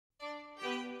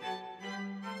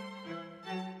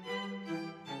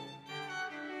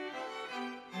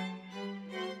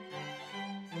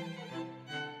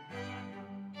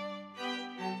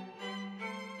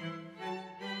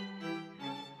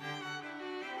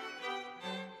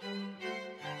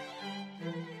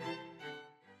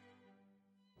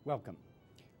Welcome.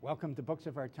 Welcome to Books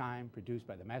of Our Time, produced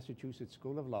by the Massachusetts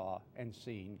School of Law and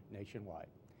seen nationwide.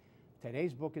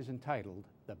 Today's book is entitled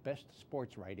The Best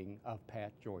Sports Writing of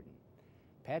Pat Jordan.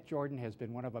 Pat Jordan has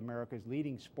been one of America's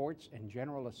leading sports and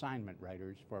general assignment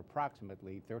writers for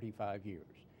approximately 35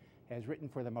 years, has written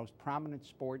for the most prominent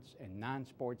sports and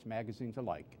non-sports magazines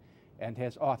alike, and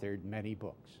has authored many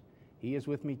books. He is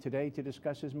with me today to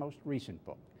discuss his most recent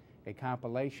book, a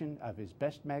compilation of his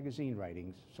best magazine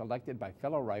writings selected by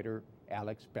fellow writer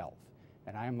Alex Belf.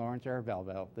 And I am Lawrence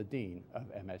Velvel, the Dean of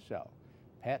MSL.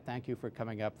 Pat, thank you for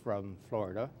coming up from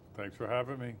Florida. Thanks for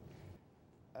having me.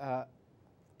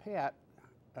 Pat,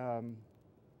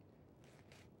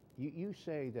 you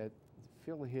say that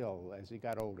Phil Hill, as he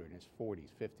got older in his 40s,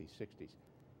 50s, 60s,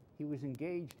 he was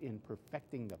engaged in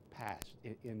perfecting the past,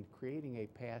 in creating a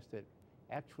past that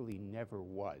actually never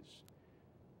was.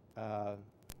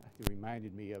 It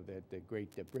reminded me of the great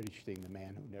British thing, The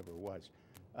Man Who Never Was.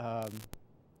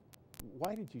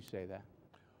 Why did you say that?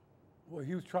 Well,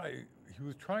 he was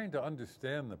trying to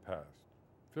understand the past.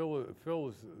 Phil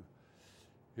was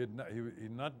he had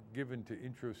not given to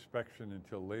introspection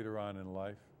until later on in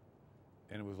life,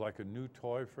 and it was like a new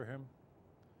toy for him.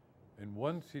 And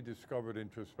once he discovered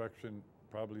introspection,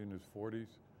 probably in his 40s,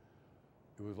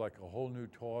 it was like a whole new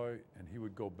toy, and he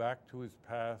would go back to his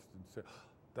past and say,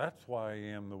 that's why I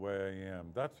am the way I am.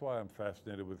 That's why I'm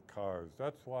fascinated with cars.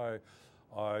 That's why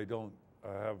I don't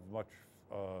have much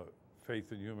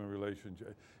faith in human relations.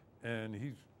 And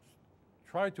he's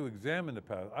tried to examine the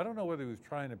past. I don't know whether he was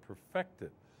trying to perfect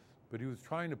it, but he was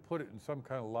trying to put it in some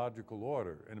kind of logical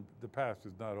order. And the past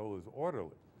is not always orderly.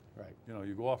 Right. You know,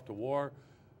 you go off to war,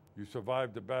 you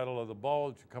survive the Battle of the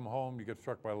Bulge, you come home, you get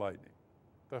struck by lightning.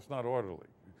 That's not orderly.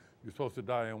 You're supposed to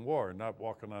die in war, not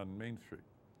walking on Main Street.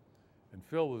 And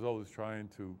Phil was always trying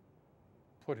to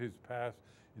put his past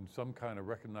in some kind of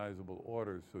recognizable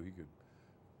order so he could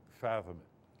fathom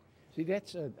it. See,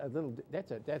 that's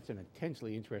that's an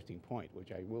intensely interesting point,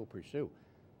 which I will pursue.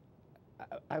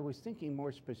 I was thinking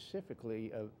more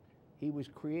specifically of he was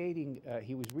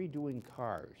redoing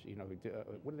cars. You know,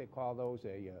 what do they call those?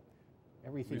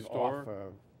 Everything Restore?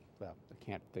 off. Well, I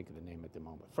can't think of the name at the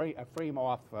moment. A frame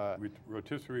off.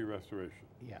 Rotisserie restoration.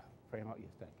 Yeah, frame off.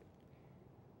 Yes, thank you.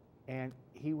 And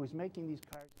he was making these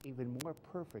cars even more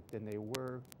perfect than they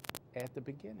were at the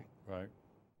beginning. Right.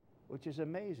 Which is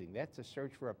amazing. That's a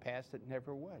search for a past that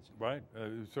never was. Right.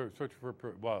 Search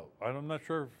for, well, I'm not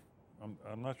sure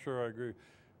I agree.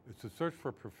 It's a search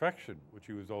for perfection, which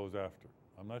he was always after.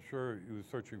 I'm not sure he was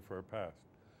searching for a past.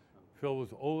 Phil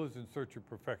was always in search of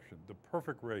perfection, the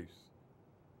perfect race,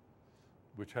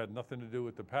 which had nothing to do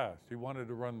with the past. He wanted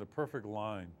to run the perfect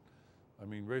line. I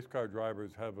mean, race car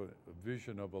drivers have a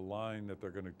vision of a line that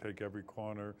they're going to take every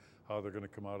corner, how they're going to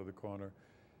come out of the corner.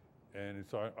 And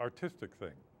it's an artistic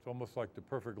thing. It's almost like the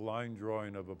perfect line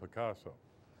drawing of a Picasso.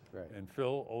 Right. And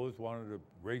Phil always wanted to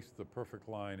race the perfect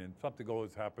line, and something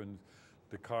always happens.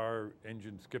 The car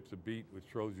engine skips a beat, which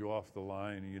throws you off the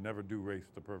line, and you never do race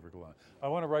the perfect line. I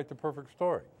want to write the perfect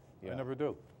story. Yeah. I never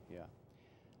do.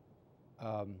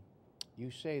 Yeah. You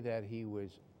say that he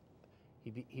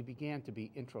began to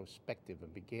be introspective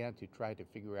and began to try to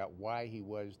figure out why he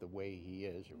was the way he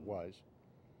is or was.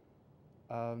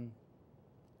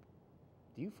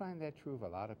 Do you find that true of a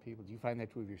lot of people? Do you find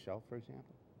that true of yourself, for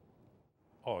example?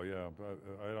 Oh yeah, but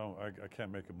I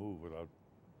can't make a move without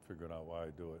figuring out why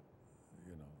I do it.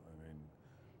 You know, I mean.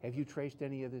 Have you traced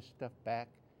any of this stuff back?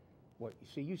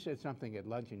 See, you said something at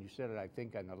lunch, and you said it, I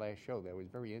think, on the last show that was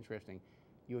very interesting.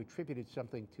 You attributed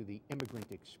something to the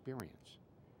immigrant experience,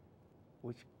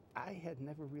 which I had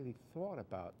never really thought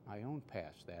about my own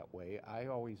past that way. I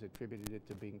always attributed it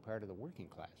to being part of the working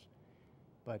class.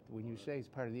 But when you say it's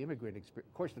part of the immigrant experience,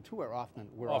 of course, the two are often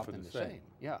the same.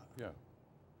 Yeah. Yeah.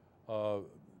 No,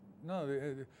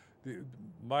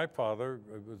 my father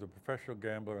was a professional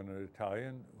gambler and an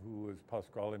Italian who was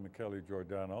Pasquale Michele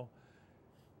Giordano,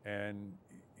 and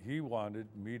he wanted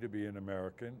me to be an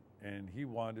American, and he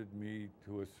wanted me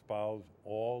to espouse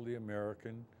all the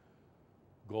American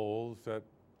goals that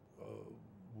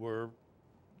were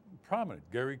prominent.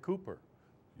 Gary Cooper,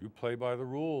 you play by the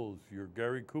rules. You're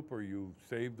Gary Cooper. You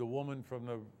saved the woman from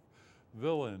the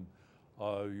villain.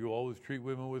 You always treat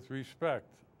women with respect.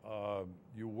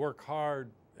 You work hard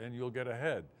and you'll get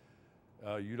ahead.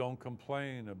 You don't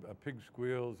complain. A pig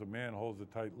squeals, a man holds a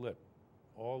tight lip.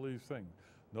 All these things.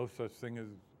 No such thing as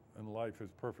in life as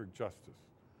perfect justice.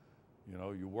 You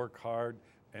know, you work hard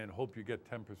and hope you get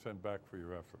 10% back for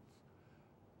your efforts.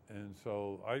 And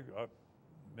so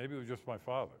maybe it was just my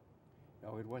father.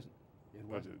 No, it wasn't. It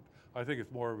wasn't. I think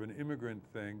it's more of an immigrant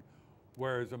thing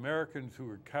Whereas Americans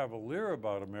who are cavalier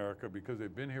about America because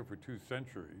they've been here for 2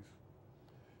 centuries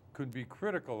could be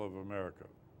critical of America.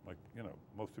 Like, you know,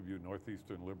 most of you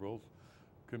Northeastern liberals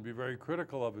can be very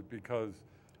critical of it because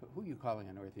Who are you calling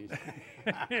a Northeast?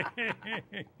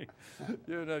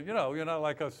 you're not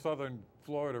like us Southern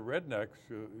Florida rednecks,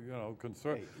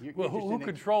 concerned. Hey, well, who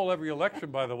control every election,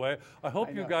 by the way? I hope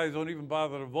you know. guys don't even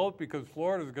bother to vote because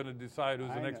Florida's going to decide who's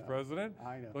the next president.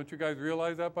 I know. Don't you guys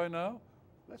realize that by now?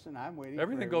 Listen, I'm waiting.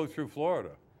 Everything goes through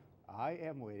Florida. I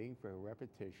am waiting for a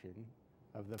repetition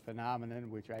of the phenomenon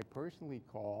which I personally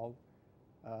call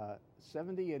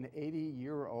 70 and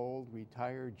 80-year-old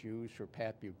retired Jews for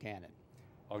Pat Buchanan.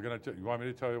 You want me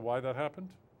to tell you why that happened?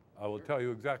 I will tell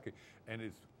you exactly. And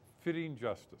it's fitting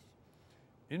justice.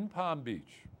 In Palm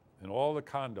Beach, in all the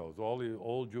condos, all the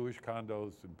old Jewish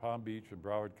condos in Palm Beach and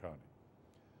Broward County,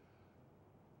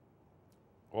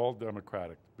 all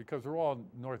Democratic, because they're all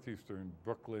Northeastern,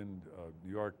 Brooklyn,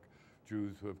 New York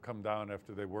Jews who have come down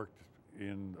after they worked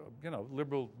in,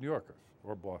 liberal New Yorkers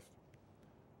or Boston.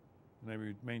 And they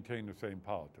maintain the same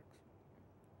politics.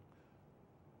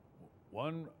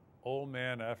 One old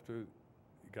man, after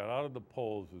he got out of the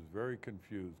polls, was very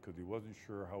confused because he wasn't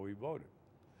sure how he voted.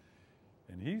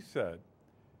 And he said,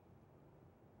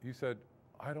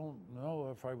 I don't know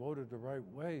if I voted the right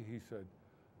way. He said,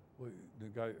 well,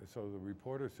 so the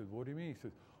reporter said, what do you mean? He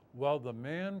says, well, the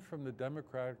man from the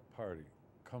Democratic Party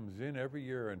comes in every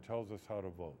year and tells us how to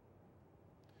vote.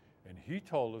 And he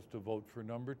told us to vote for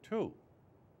number 2.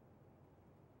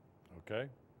 Okay?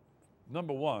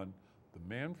 Number 1, the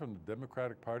man from the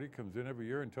Democratic Party comes in every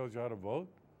year and tells you how to vote?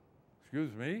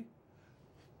 Excuse me?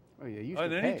 Oh, yeah,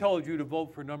 and then he told you to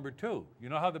vote for number 2. You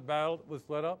know how the ballot was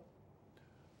let up?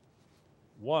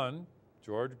 1,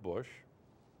 George Bush.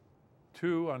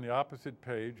 2, on the opposite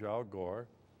page, Al Gore.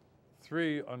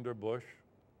 3, under Bush,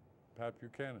 Pat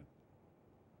Buchanan.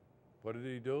 What did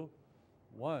he do?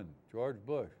 1, George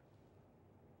Bush.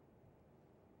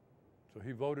 So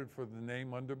he voted for the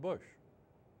name under Bush,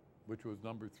 which was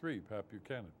number 3, Pat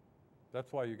Buchanan.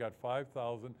 That's why you got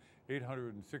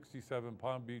 5,867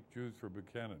 Palm Beach Jews for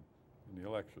Buchanan in the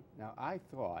election. Now, I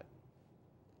thought,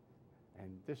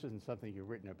 and this isn't something you've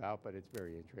written about, but it's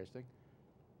very interesting.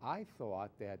 I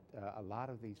thought that a lot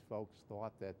of these folks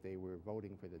thought that they were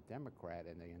voting for the Democrat,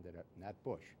 and they ended up, not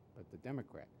Bush, but the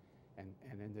Democrat, and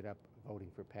ended up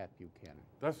voting for Pat Buchanan.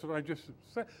 That's what I just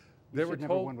said. They were told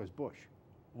number 1 was Bush.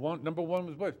 Number 1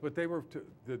 was Bush, but they were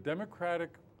the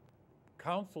Democratic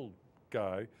council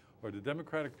guy or the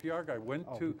Democratic PR guy went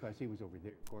to. Because he was over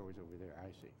there. Gore was over there.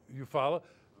 I see. You follow?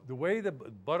 The way the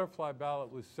butterfly ballot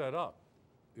was set up,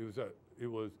 it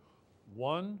was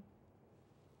 1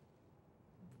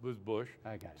 was Bush,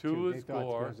 2 was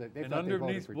Gore, and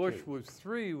underneath Bush was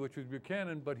 3, which was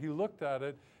Buchanan. But he looked at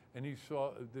it and he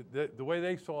saw the way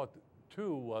they saw it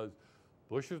too was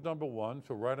Bush is number 1,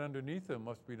 so right underneath him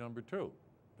must be number 2.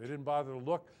 They didn't bother to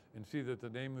look and see that the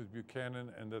name was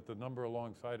Buchanan and that the number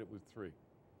alongside it was 3.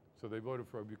 So they voted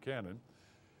for Buchanan.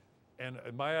 And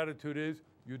my attitude is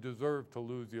you deserve to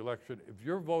lose the election. If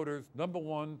your voters, number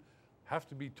 1, have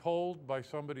to be told by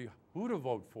somebody who to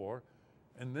vote for,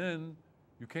 and then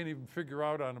you can't even figure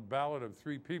out on a ballot of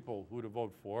 3 people who to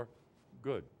vote for,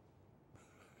 good.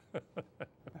 But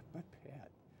Pat,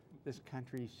 this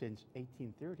country since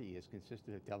 1830 has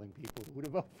consisted of telling people who to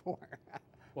vote for.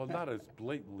 Well, not as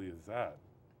blatantly as that.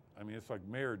 I mean, it's like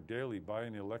Mayor Daley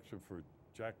buying the election for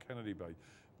Jack Kennedy by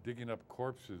digging up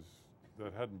corpses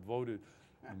that hadn't voted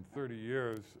in 30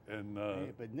 years. And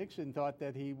but Nixon thought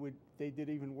that they did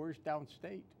even worse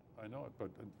downstate. I know it,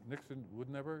 but Nixon would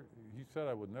never. He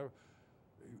said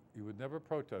he would never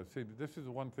protest. See, this is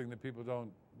the one thing that people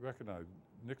don't recognize.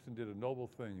 Nixon did a noble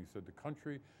thing. He said the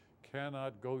country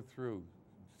cannot go through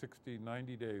 60,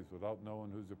 90 days without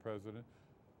knowing who's the president.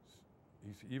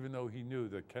 Even though he knew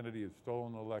that Kennedy had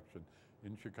stolen the election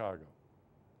in Chicago,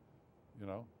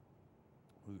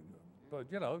 But,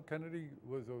 Kennedy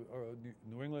was a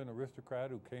New England aristocrat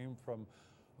who came from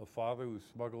a father who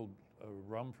smuggled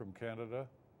rum from Canada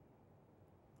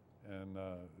and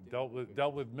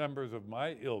dealt with members of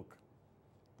my ilk,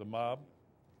 the mob.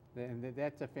 And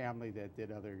that's a family that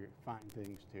did other fine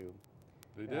things too.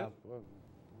 They did?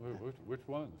 Which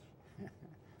ones?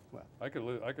 Well, I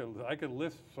could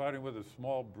list starting with a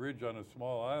small bridge on a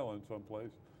small island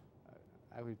someplace.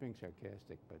 I was being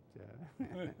sarcastic, but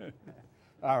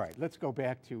all right. Let's go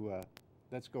back to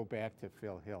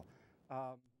Phil Hill.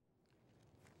 Now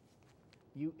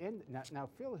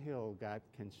Phil Hill got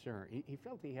concerned. He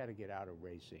felt he had to get out of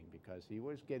racing because he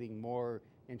was getting more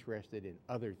interested in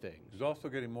other things. He's also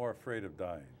getting more afraid of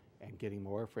dying. And getting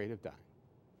more afraid of dying.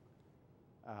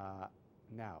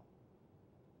 Now,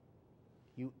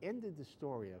 You ended the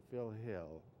story of Phil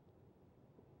Hill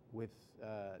with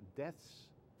deaths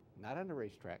not on the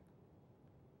racetrack,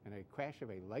 in a crash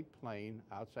of a light plane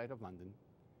outside of London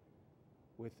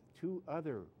with two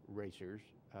other racers,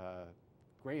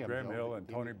 Graham Hill and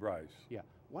Tony Bryce. Yeah.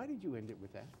 Why did you end it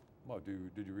with that? Well,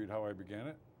 did you read how I began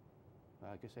it?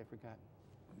 I guess I forgot.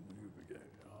 You began.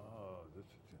 Oh,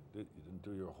 you didn't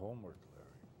do your homework,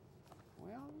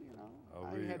 Larry. Well, you know,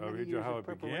 I'll read you how it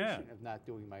began. Of not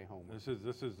doing my homework.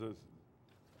 This is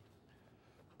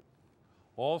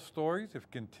all stories, if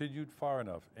continued far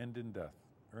enough, end in death.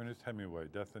 Ernest Hemingway,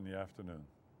 Death in the Afternoon.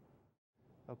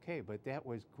 Okay, but that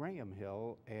was Graham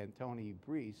Hill and Tony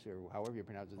Bryce, or however you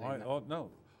pronounce his name. Oh, no.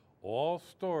 All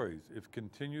stories, if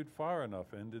continued far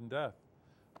enough, end in death.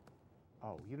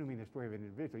 Oh, you don't mean the story of an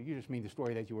individual. You just mean the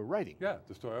story that you were writing. Yeah,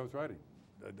 the story I was writing.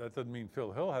 That doesn't mean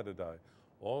Phil Hill had to die.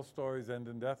 All stories end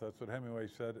in death. That's what Hemingway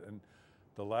said. And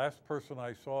the last person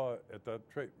I saw at that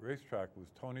racetrack was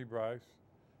Tony Bryce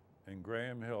and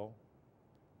Graham Hill.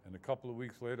 And a couple of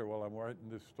weeks later, while I'm writing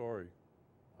this story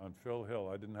on Phil Hill,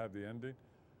 I didn't have the ending.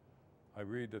 I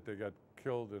read that they got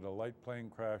killed in a light plane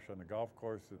crash on a golf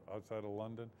course outside of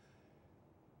London.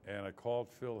 And I called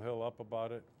Phil Hill up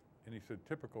about it, and he said,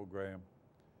 typical Graham.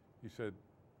 He said,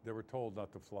 they were told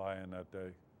not to fly in that day.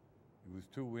 It was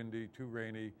too windy, too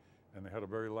rainy, and they had a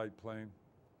very light plane.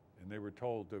 And they were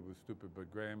told it was stupid,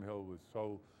 but Graham Hill was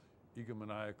so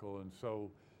egomaniacal and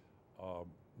so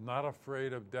not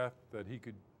afraid of death that he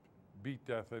could beat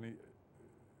death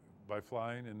by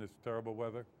flying in this terrible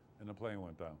weather, and the plane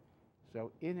went down.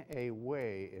 So in a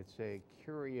way, it's a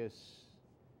curious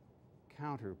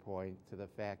counterpoint to the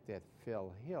fact that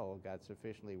Phil Hill got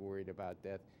sufficiently worried about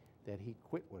death that he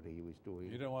quit what he was doing.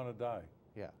 He didn't want to die.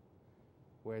 Yeah.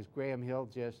 Whereas Graham Hill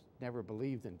just never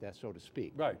believed in death, so to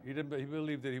speak. Right. He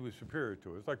believed that he was superior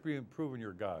to it. It's like proving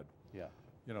you're God. Yeah.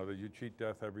 You know, that you cheat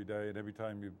death every day, and every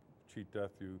time you cheat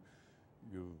death, you've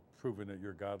proven that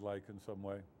you're godlike in some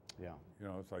way. Yeah. You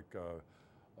know, it's like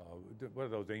what are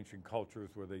those ancient cultures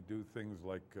where they do things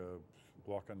like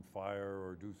walk on fire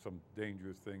or do some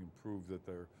dangerous thing and prove that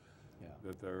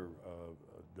they're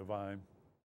divine.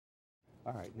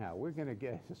 All right, now we're going to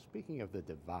get, speaking of the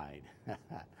divine,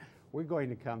 we're going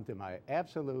to come to my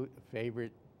absolute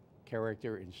favorite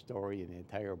character and story in the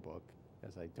entire book,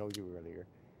 as I told you earlier,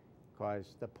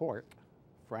 because the port,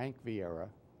 Frank Vieira,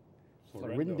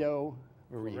 Florindo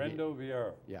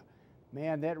Vieira. Yeah.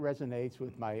 Man, that resonates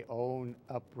with my own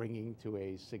upbringing to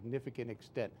a significant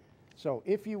extent. So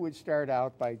if you would start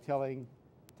out by telling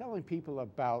people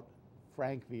about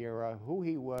Frank Vieira, who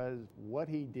he was, what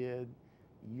he did,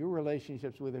 your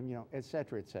relationships with him, you know, et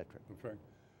cetera, et cetera. Okay.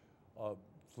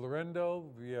 Florindo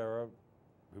Vieira,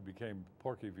 who became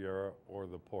Porky Vieira, or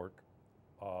the Pork,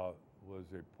 was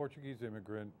a Portuguese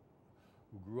immigrant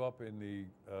who grew up in the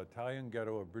Italian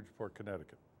ghetto of Bridgeport,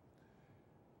 Connecticut.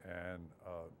 And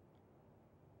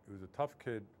he was a tough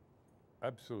kid,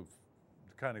 absolute,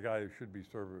 the kind of guy who should be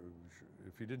served.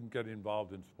 If he didn't get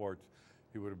involved in sports,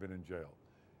 he would have been in jail.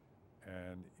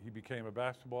 And he became a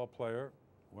basketball player,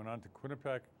 went on to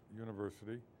Quinnipiac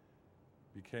University,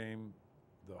 became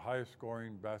the highest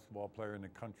scoring basketball player in the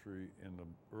country in the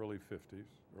early to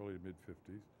mid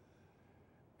 50s.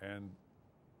 And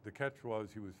the catch was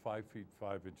he was 5 feet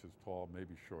 5 inches tall,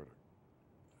 maybe shorter.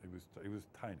 He was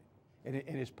tiny.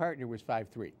 And his partner was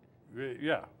 5'3".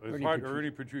 Yeah, his partner,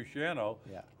 Ernie Petrucciano,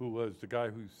 who was the guy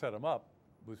who set him up,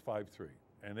 was 5'3".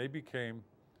 And they became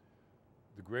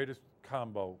the greatest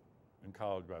combo in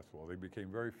college basketball. They became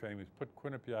very famous, put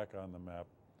Quinnipiac on the map,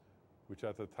 which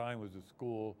at the time was a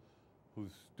school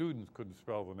whose students couldn't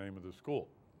spell the name of the school.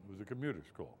 It was a commuter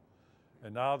school.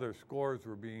 And now their scores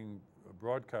were being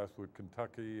broadcast with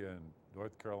Kentucky and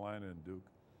North Carolina and Duke.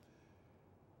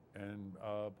 And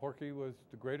Porky was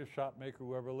the greatest shot maker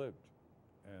who ever lived.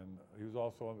 And he was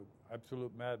also an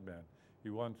absolute madman. He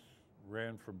once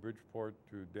ran from Bridgeport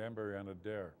to Danbury on a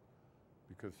dare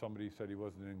because somebody said he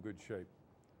wasn't in good shape.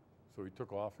 So he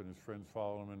took off, and his friends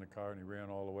followed him in the car, and he ran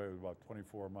all the way. It was about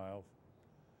 24 miles.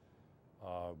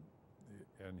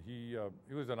 And he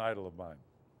was an idol of mine.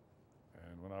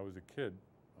 And when I was a kid,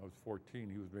 I was 14,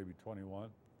 he was maybe 21.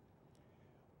 And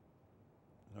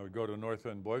I would go to North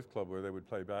End Boys Club where they would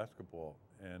play basketball.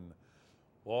 And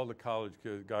all the college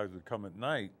guys would come at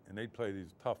night, and they'd play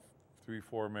these tough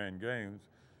 3-4-man games.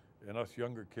 And us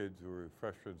younger kids who were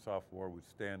freshman, sophomore would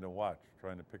stand and watch,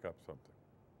 trying to pick up something.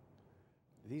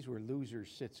 These were loser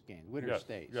sits games, winner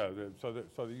stays. Yeah,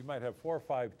 so you might have 4 or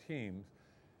 5 teams,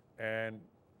 and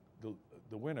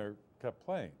the winner kept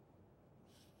playing.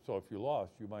 So if you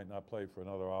lost, you might not play for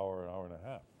another hour, an hour and a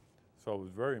half. So it was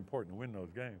very important to win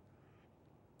those games.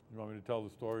 You want me to tell the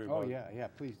story Oh, about yeah, yeah,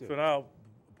 please do. So now,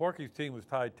 Porky's team was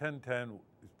tied 10-10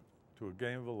 to a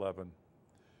game of 11.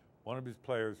 One of his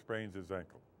players sprains his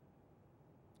ankle.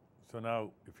 So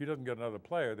now, if he doesn't get another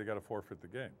player, they got to forfeit the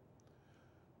game.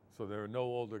 So there are no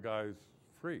older guys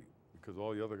free because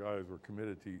all the other guys were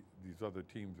committed to these other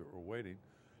teams that were waiting.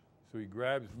 So he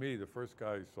grabs me, the first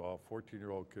guy he saw,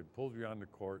 14-year-old kid, pulls me on the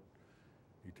court.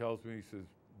 He tells me, he says,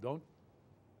 don't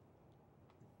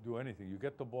do anything. You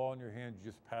get the ball in your hand, you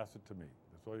just pass it to me.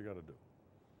 That's all you got to do.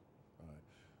 All right.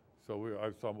 So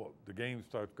I saw the game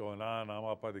starts going on. I'm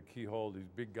up by the keyhole. These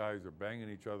big guys are banging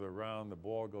each other around. The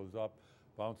ball goes up,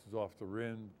 bounces off the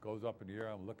rim, goes up in the air.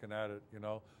 I'm looking at it, you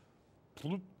know.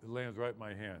 It lands right in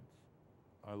my hands.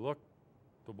 I look,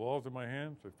 the ball's in my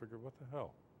hands. I figure, what the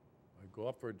hell? I go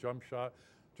up for a jump shot.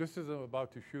 Just as I'm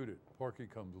about to shoot it, Porky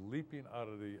comes leaping out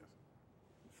of the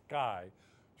sky,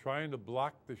 trying to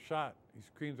block the shot. He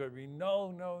screams at me,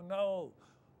 no, no, no,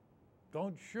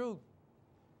 don't shoot.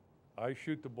 I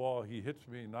shoot the ball. He hits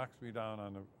me, knocks me down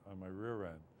on my rear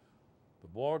end. The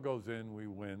ball goes in, we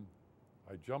win.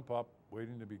 I jump up,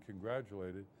 waiting to be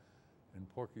congratulated,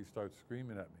 and Porky starts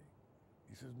screaming at me.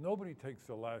 He says, nobody takes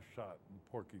the last shot in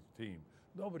Porky's team.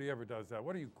 Nobody ever does that.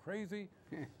 What are you, crazy?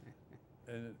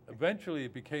 And eventually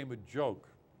it became a joke.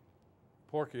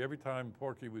 Porky, every time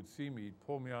Porky would see me, he'd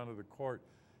pull me onto the court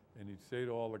and he'd say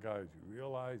to all the guys, you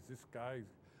realize this guy's,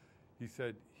 he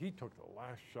said, he took the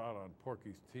last shot on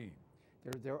Porky's team.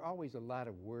 There are always a lot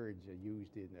of words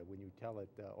used in when you tell it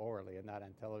orally and not on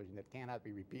television that cannot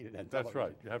be repeated on television. That's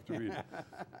right. You have to read it.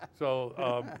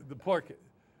 So the Porky,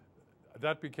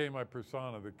 that became my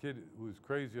persona, the kid who was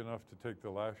crazy enough to take the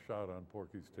last shot on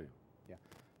Porky's team. Yeah.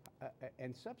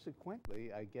 And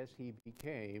subsequently, I guess he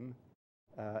became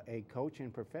a coach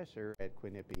and professor at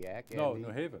Quinnipiac. No, New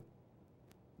Haven.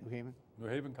 New Haven? New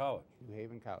Haven College. New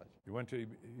Haven College. He went to,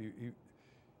 he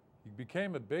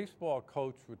became a baseball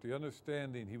coach with the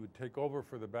understanding he would take over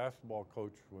for the basketball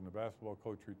coach when the basketball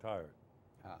coach retired.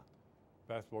 Ah.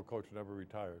 Basketball coach never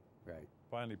retired. Right.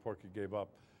 Finally, Porky gave up.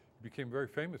 He became a very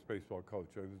famous baseball coach.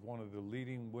 He was one of the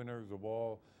leading winners of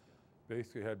all.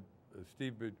 Basically had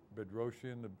Steve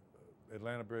Bedrosian, the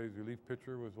Atlanta Braves relief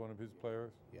pitcher, was one of his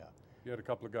players. Yeah. He had a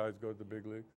couple of guys go to the big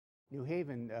leagues. New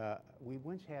Haven, we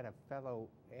once had a fellow,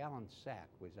 Alan Sack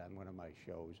was on one of my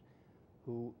shows,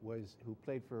 who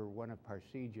played for one of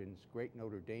Parsegian's great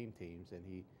Notre Dame teams, and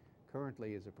he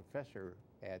currently is a professor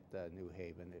at New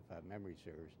Haven, if memory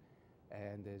serves,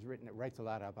 and writes a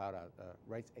lot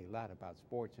about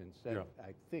sports, and said, yeah.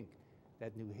 I think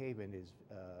that New Haven is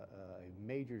a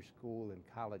major school in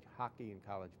college hockey and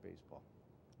college baseball.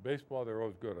 Baseball, they're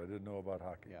always good. I didn't know about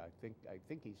hockey. Yeah, I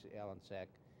think Alan Sack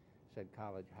said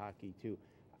college hockey too.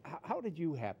 How did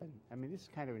you happen? I mean, this is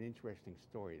kind of an interesting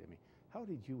story to me. How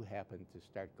did you happen to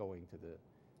start going to the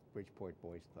Bridgeport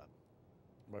Boys Club?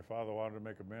 My father wanted to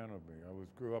make a man of me. I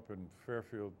grew up in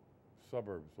Fairfield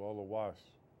suburbs, all the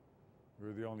WASPs. We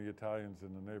were the only Italians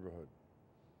in the neighborhood.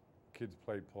 Kids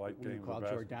played polite games. Were you called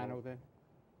Giordano then?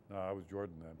 No, I was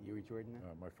Jordan then. You were Jordan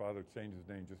then? My father changed his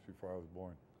name just before I was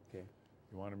born. Okay.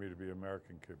 He wanted me to be an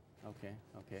American kid. Okay,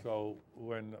 okay. So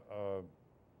when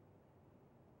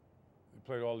we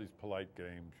played all these polite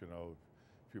games, you know,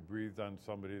 if you breathed on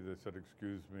somebody, they said,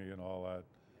 excuse me, and all that.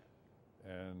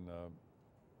 And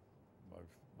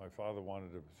my father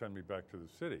wanted to send me back to the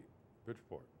city,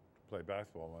 Bridgeport, to play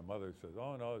basketball. My mother says,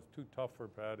 oh, no, it's too tough for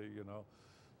Patty, you know.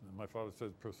 And my father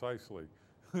says, precisely.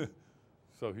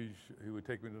 So he would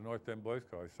take me to North End Boys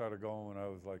Club. I started going when I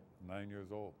was like 9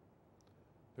 years old.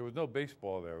 There was no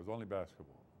baseball there. It was only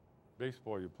basketball.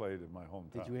 Baseball you played in my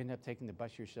hometown. Did you end up taking the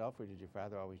bus yourself, or did your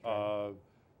father always drive?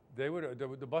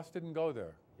 The bus didn't go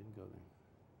there. Didn't go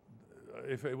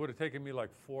there. If it would have taken me like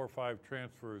 4 or 5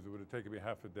 transfers, it would have taken me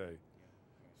half a day.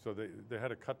 So they had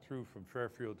to cut through from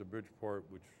Fairfield to Bridgeport,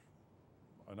 which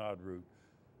an odd route.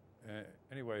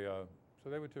 Anyway, so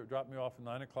they would drop me off at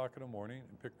 9 o'clock in the morning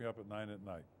and pick me up at 9 at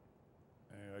night.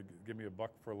 And give me $1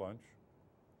 for lunch,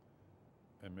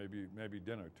 and maybe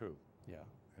dinner too. Yeah.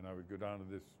 And I would go down to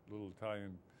this little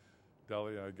Italian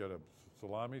deli. I'd get a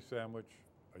salami sandwich,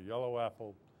 a yellow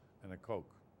apple, and a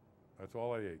Coke. That's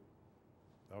all I ate.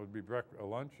 That would be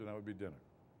lunch, and that would be dinner.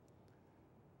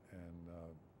 And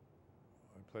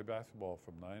I'd play basketball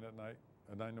from 9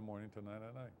 in the morning to 9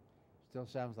 at night. Still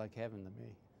sounds like heaven to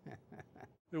me.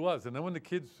 It was. And then when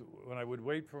I would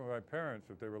wait for my parents,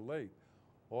 if they were late,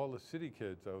 all the city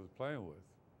kids I was playing with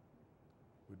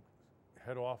would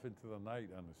head off into the night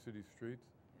on the city streets.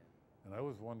 And I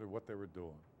always wondered what they were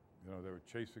doing. You know, they were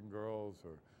chasing girls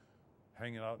or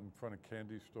hanging out in front of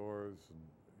candy stores, and,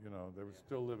 you know, they were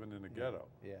still living in the ghetto.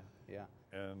 Yeah, yeah.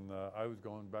 and I was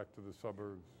going back to the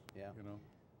suburbs. Yeah. You know.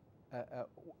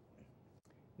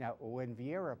 Now, when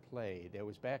Vieira played, it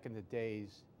was back in the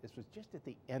days, this was just at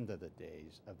the end of the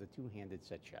days of the two-handed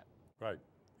set shot. Right.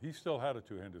 He still had a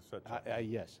two-handed set shot.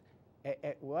 Yes.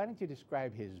 Why don't you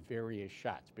describe his various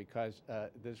shots? Because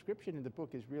the description in the book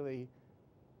is really,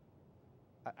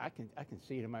 I can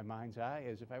see it in my mind's eye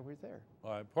as if I were there.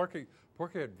 Porky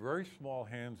had very small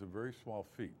hands and very small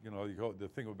feet. You know, the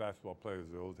thing with basketball players,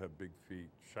 they always have big feet.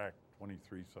 Shaq,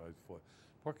 23 size foot.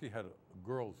 Porky had a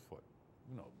girl's foot,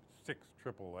 you know, 6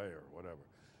 AAA or whatever.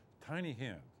 Tiny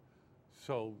hands.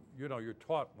 So, you know, you're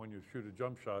taught when you shoot a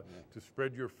jump shot to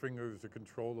spread your fingers to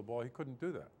control the ball. He couldn't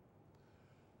do that.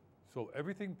 So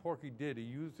everything Porky did, he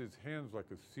used his hands like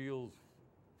a seal's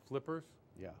flippers.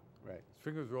 Yeah, right. His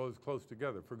fingers were always close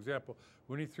together. For example,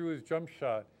 when he threw his jump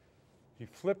shot, he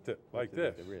flipped it like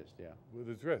this. With the wrist, yeah. With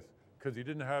his wrist, because he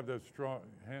didn't have that strong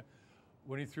hand.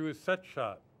 When he threw his set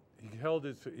shot, he held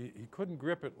his, he couldn't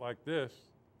grip it like this,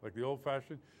 like the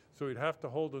old-fashioned, so he'd have to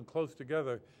hold them close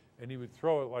together, and he would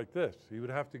throw it like this. He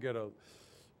would have to get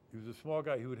he was a small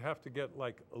guy, he would have to get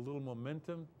like a little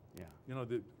momentum. Yeah. You know,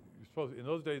 you're supposed, in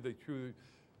those days they threw,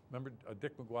 remember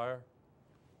Dick McGuire?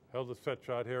 Held a set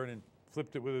shot here and then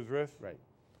flipped it with his wrist? Right.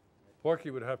 Porky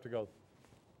would have to go,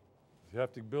 you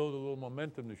have to build a little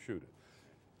momentum to shoot it.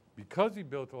 Because he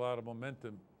built a lot of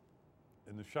momentum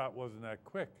and the shot wasn't that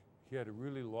quick, he had to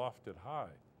really loft it high.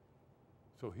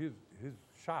 So his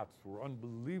shots were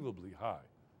unbelievably high.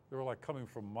 They were like coming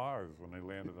from Mars when they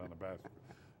landed on the basket.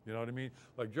 You know what I mean?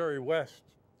 Like Jerry West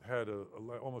had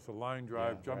almost a line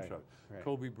drive jump shot. Right.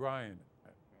 Kobe Bryant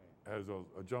has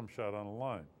a jump shot on a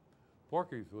line.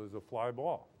 Porky's was a fly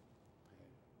ball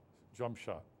jump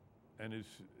shot. And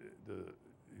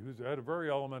he had a very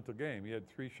elemental game. He had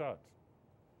 3 shots.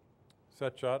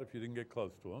 Set shot if you didn't get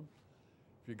close to him.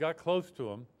 If you got close to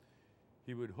him,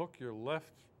 he would hook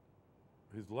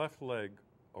his left leg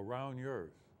around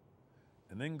yours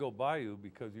and then go by you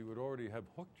because he would already have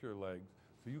hooked your legs,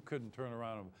 so you couldn't turn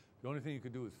around. The only thing you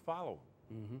could do is follow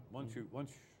him. Once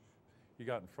he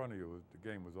got in front of you, the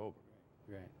game was over.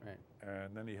 Right.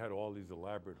 And then he had all these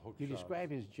elaborate hook shots. You describe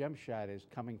his jump shot as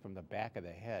coming from the back of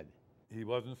the head. He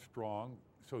wasn't strong,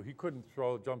 so he couldn't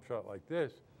throw a jump shot like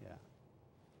this. Yeah.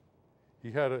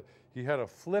 He had to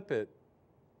flip it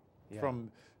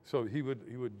from, so he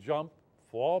would jump,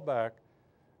 fall back,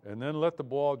 and then let the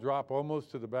ball drop almost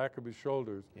to the back of his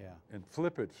shoulders and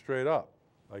flip it straight up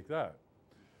like that.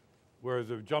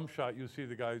 Whereas a jump shot you see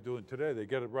the guys doing today, they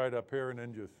get it right up here and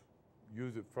then just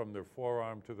use it from their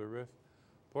forearm to their wrist.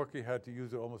 Porky had to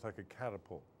use it almost like a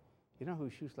catapult. You know who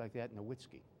shoots like that?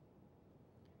 Nowitzki.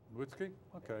 Nowitzki?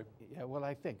 Okay. Yeah, well,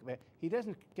 I think. But he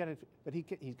doesn't get it, but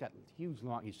he's got huge,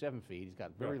 long, he's 7 feet, he's got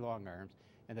very long arms,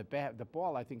 and the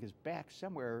ball, I think, is back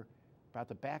somewhere about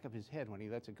the back of his head when he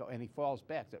lets it go, and he falls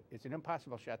back. So it's an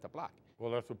impossible shot to block. Well,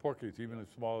 that's what Porky is, even as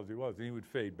small as he was, and he would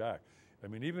fade back. I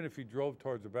mean, even if he drove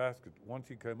towards the basket, once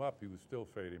he came up, he was still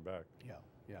fading back. Yeah.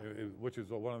 Which is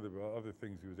one of the other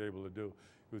things he was able to do.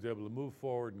 He was able to move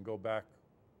forward and go back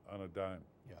on a dime.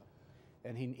 Yeah.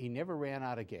 And he never ran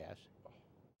out of gas.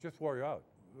 Just wore you out.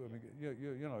 I mean,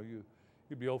 you know,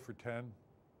 you'd be 0 for 10,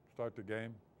 start the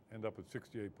game, end up with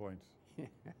 68 points.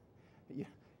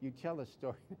 You tell a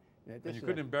story. And you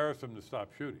couldn't embarrass him to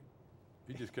stop shooting.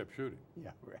 He just kept shooting. Yeah,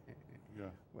 right. Yeah.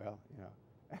 Well, you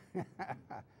know,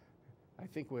 I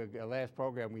think the last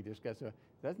program we discussed, it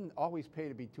doesn't always pay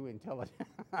to be too intelligent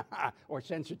or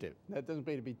sensitive. That doesn't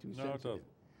pay to be too sensitive. No, it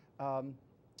doesn't.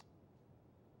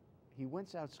 He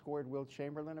once outscored Wilt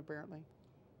Chamberlain, apparently?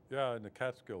 Yeah, in the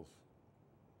Catskills.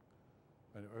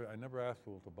 I never asked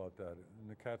Wilt about that. In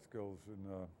the Catskills,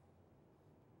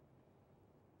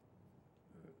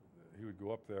 he would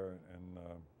go up there and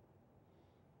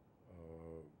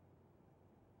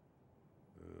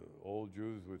the old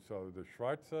Jews would sell the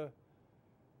Schweitzer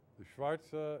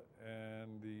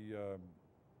and the, let's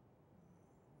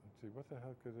see, what the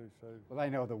hell could they say? Well, I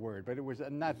know the word, but it was a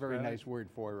not very nice word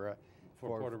for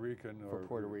Puerto Rican, for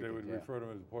Puerto Rican, they would refer to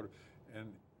him as Puerto,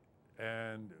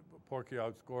 and Porky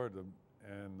outscored them,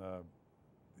 and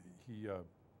he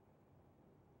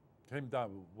came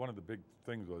down. One of the big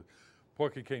things was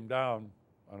Porky came down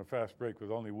on a fast break with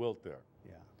only Wilt there.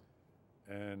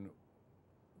 Yeah. And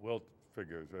Wilt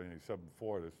figures, I mean, he's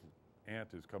 7'4", this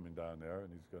ant is coming down there, and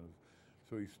he's going to,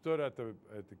 so he stood at the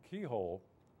keyhole,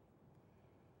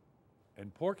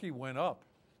 and Porky went up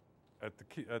at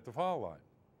the foul line,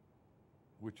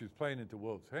 which is playing into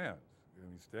Wilt's hands,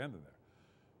 and he's standing there.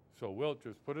 So Wilt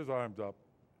just put his arms up,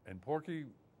 and Porky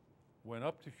went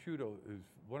up to shoot.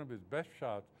 One of his best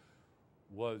shots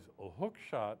was a hook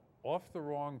shot off the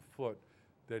wrong foot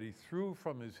that he threw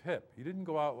from his hip. He didn't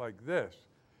go out like this.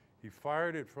 He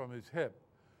fired it from his hip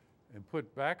and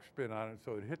put backspin on it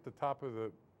so it hit the top of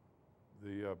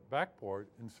the backboard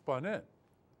and spun in.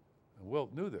 And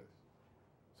Wilt knew this.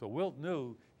 So Wilt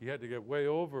knew he had to get way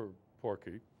over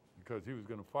Porky because he was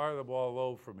going to fire the ball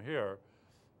low from here.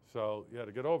 So he had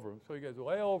to get over him. So he gets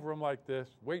way over him like this,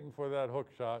 waiting for that hook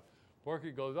shot.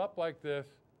 Porky goes up like this,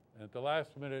 and at the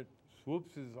last minute,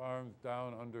 swoops his arms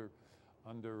down under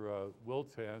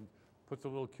Wilt's hand, puts a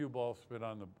little cue ball spin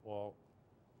on the ball,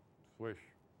 swish,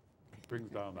 brings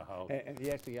down the house. And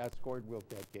he actually outscored Wilt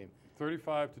that game.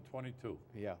 35 to 22.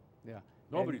 Yeah, yeah.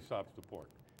 Nobody stops the Pork.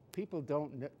 People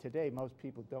don't, today most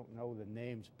people don't know the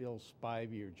names Bill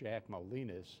Spivey or Jack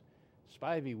Molinas.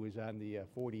 Spivey was on the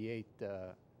 48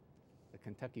 the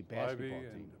Kentucky basketball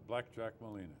Spivey team. and Black Jack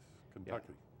Molinas, Kentucky.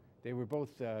 Yeah. They were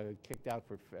both kicked out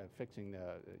for fixing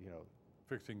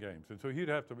fixing games. And so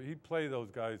he'd play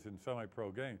those guys in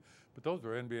semi-pro games. But those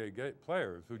were NBA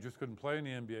players who just couldn't play in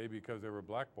the NBA because they were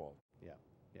blackballed. Yeah,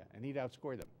 yeah, and he'd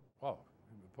outscore them. Oh,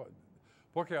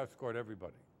 Porky outscored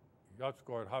everybody. He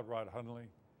outscored Hot Rod Hundley.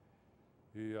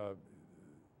 He,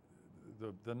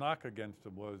 the knock against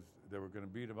him was they were going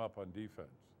to beat him up on defense.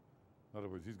 In other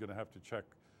words, he's going to have to check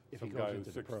some guy who's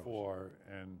 6'4",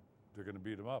 and they're going to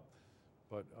beat him up.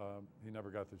 But he never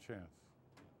got the chance.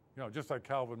 You know, just like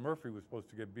Calvin Murphy was supposed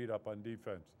to get beat up on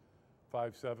defense.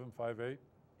 5'7", 5'8".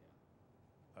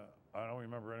 Yeah. I don't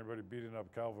remember anybody beating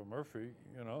up Calvin Murphy,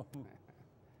 you know.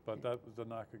 But that was the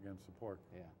knock against the Pork.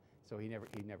 Yeah, so he never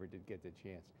did get the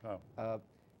chance. No.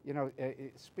 You know,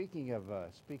 speaking of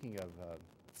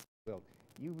Wilt,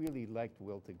 you really liked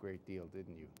Wilt a great deal,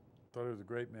 didn't you? Thought he was a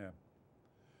great man.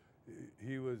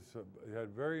 He had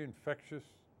very infectious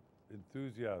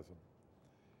enthusiasm,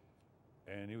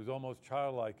 and he was almost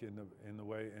childlike in the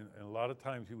way. And a lot of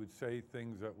times he would say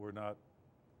things that were not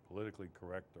politically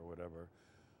correct or whatever,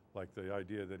 like the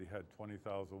idea that he had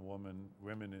 20,000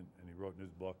 women, and he wrote in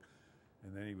his book.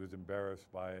 And then he was embarrassed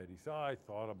by it. He said, I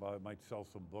thought about it, might sell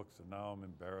some books, and now I'm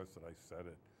embarrassed that I said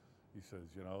it. He says,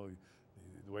 you know,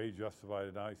 the way he justified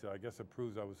it now, he said, I guess it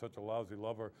proves I was such a lousy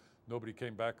lover, nobody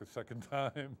came back a second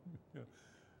time.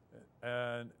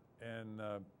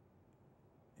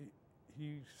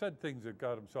 He said things that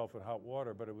got himself in hot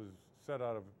water, but it was said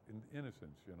out of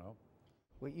innocence, you know.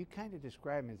 Well, you kind of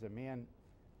describe him as a man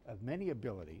of many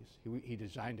abilities. He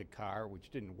designed a car,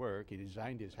 which didn't work. He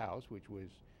designed his house, which was...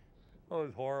 Oh, it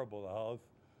was horrible, the house,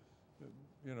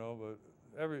 you know, but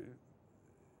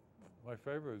my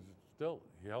favorite is still,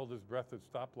 he held his breath at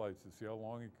stoplights to see how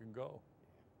long he can go.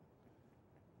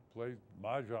 Played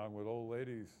mahjong with old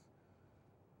ladies.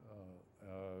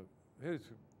 He's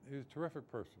a terrific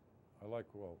person. I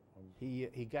like Wilt.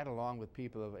 He got along with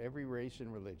people of every race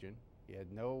and religion. He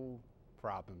had no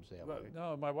problems that way.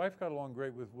 No, my wife got along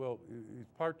great with Wilt. He's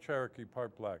part Cherokee,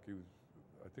 part black. He was,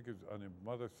 I think it was on his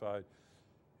mother's side,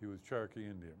 he was Cherokee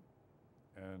Indian,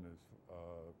 and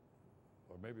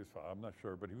or maybe his father, I'm not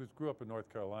sure, but he grew up in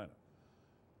North Carolina,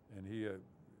 and he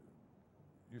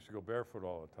used to go barefoot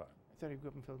all the time. I thought he grew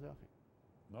up in Philadelphia.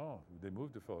 No, they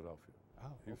moved to Philadelphia. Oh,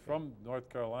 he was from North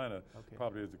Carolina,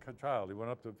 probably as a child. He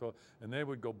went up to Philadelphia, and they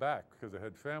would go back because they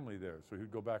had family there, so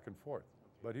he'd go back and forth.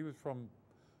 But he was from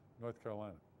North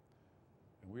Carolina,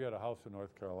 and we had a house in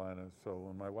North Carolina, so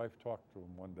when my wife talked to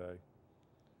him one day,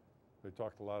 they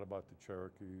talked a lot about the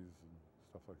Cherokees and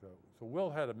stuff like that. So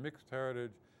Wilt had a mixed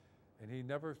heritage, and he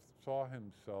never saw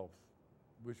himself,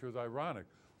 which was ironic.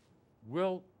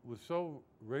 Wilt was so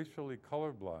racially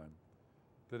colorblind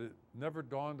that it never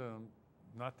dawned on him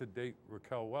not to date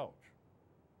Raquel Welch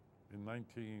in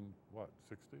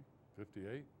 1960, 58?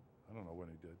 I don't know when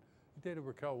he did. He dated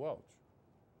Raquel Welch,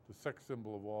 the sex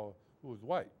symbol of all, who was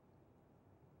white,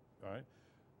 all right?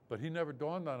 But he never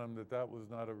dawned on him that that was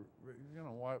not a, you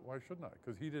know, why shouldn't I?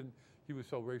 Because he was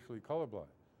so racially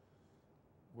colorblind.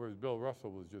 Whereas Bill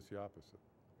Russell was just the opposite.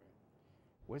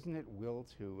 Wasn't it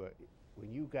Wilt who,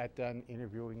 when you got done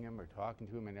interviewing him or talking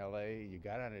to him in LA, you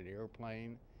got on an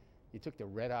airplane, you took the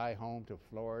red eye home to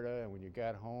Florida, and when you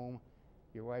got home,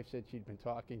 your wife said she'd been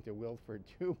talking to Wilt for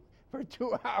 2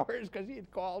 hours because he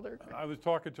had called her? I was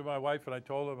talking to my wife, and I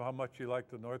told him how much she liked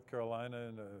the North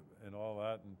Carolina and all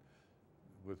that, and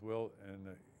with Wilt, and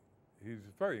he's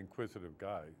a very inquisitive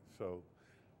guy. So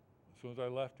as soon as I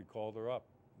left, he called her up.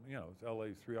 You know, it's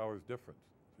LA's 3 hours difference.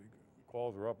 So he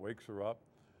calls her up, wakes her up.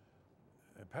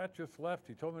 And Pat just left.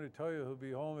 He told me to tell you he'll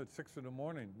be home at 6 in the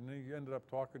morning. And he ended up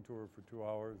talking to her for 2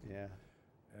 hours. Yeah.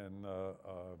 And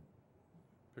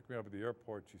picked me up at the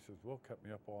airport. She says, Wilt kept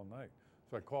me up all night.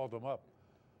 So I called him up.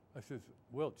 I says,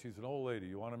 Wilt, she's an old lady.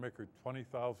 You want to make her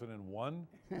 20,001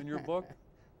 in your book?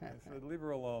 I said, leave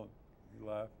her alone. He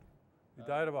laughed. He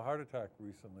died of a heart attack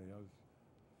recently.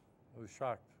 I was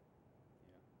shocked.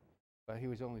 But he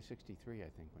was only 63, I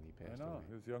think, when he passed I know. away.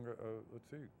 He was younger. Let's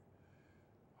see.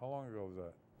 How long ago was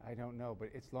that? I don't know, but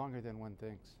it's longer than one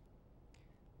thinks.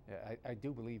 Yeah, I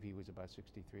do believe he was about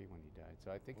 63 when he died,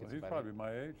 so I think Well, it's he's about probably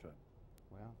my age then.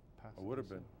 well, possibly I would have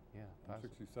so. been. Yeah, I'm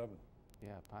 67. Yeah,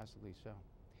 possibly so.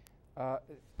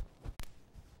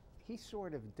 He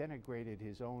sort of denigrated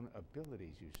his own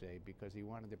abilities, you say, because he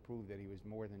wanted to prove that he was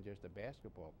more than just a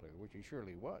basketball player, which he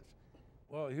surely was.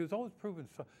 Well, he was always proven.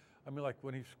 I mean, like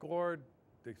when he scored,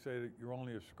 they say that you're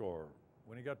only a scorer.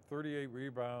 When he got 38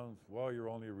 rebounds, well, you're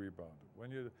only a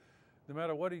rebounder. No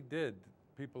matter what he did,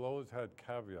 people always had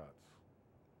caveats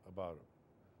about him.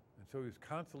 And so he was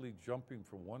constantly jumping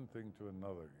from one thing to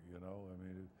another, you know? I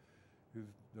mean, he was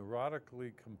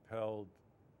neurotically compelled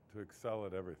to excel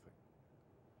at everything.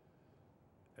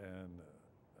 And,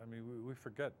 I mean, we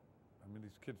forget. I mean,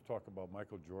 these kids talk about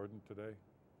Michael Jordan today.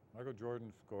 Michael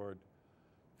Jordan scored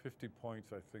 50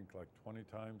 points, I think, like 20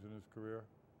 times in his career.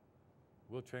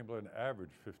 Will Chamberlain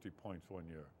averaged 50 points one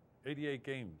year. 88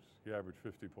 games, he averaged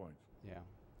 50 points. Yeah,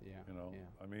 yeah. You know, yeah.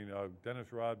 I mean,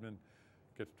 Dennis Rodman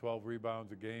gets 12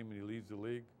 rebounds a game and he leads the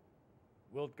league.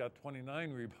 Wilt got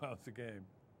 29 rebounds a game.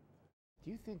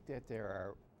 Do you think that there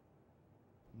are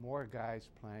more guys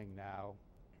playing now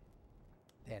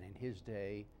than in his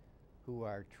day who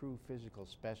are true physical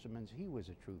specimens? He was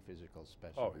a true physical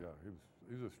specimen. Oh yeah,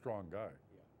 he was a strong guy.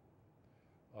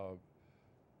 Yeah.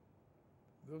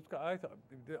 Those guys,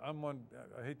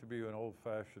 I hate to be an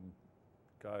old-fashioned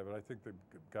guy, but I think the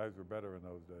guys were better in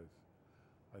those days.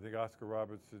 I think Oscar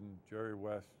Robertson, Jerry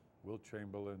West, Wilt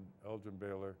Chamberlain, Elgin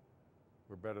Baylor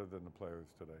were better than the players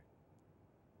today.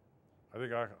 I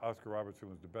think Oscar Robertson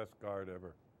was the best guard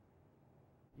ever.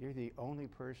 You're the only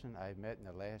person I've met in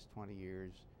the last 20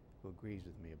 years who agrees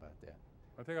with me about that.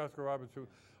 I think Oscar Robertson,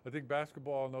 I think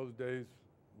basketball in those days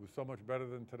was so much better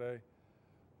than today.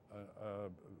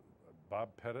 Bob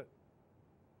Pettit,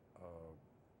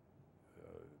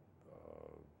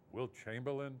 Wilt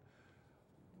Chamberlain,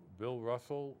 Bill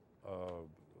Russell,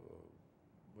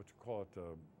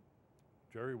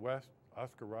 Jerry West,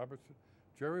 Oscar Robertson.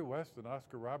 Jerry West and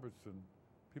Oscar Robertson,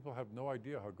 people have no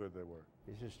idea how good they were.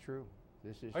 This is true.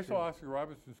 I saw Oscar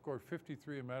Robertson score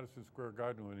 53 in Madison Square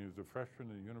Garden when he was a freshman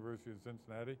at the University of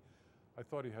Cincinnati. I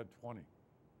thought he had 20.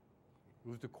 It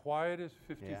was the quietest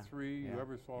 53 you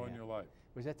ever saw in your life.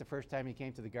 Was that the first time he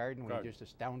came to the Garden when he just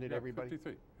astounded everybody?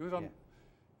 53. He was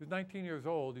 19 years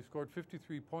old. He scored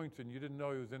 53 points, and you didn't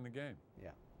know he was in the game.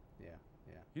 Yeah.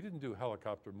 He didn't do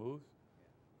helicopter moves.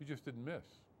 He just didn't miss.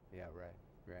 Yeah,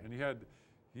 right. And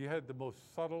he had the most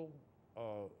subtle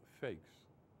fakes.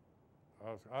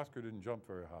 Oscar didn't jump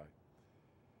very high,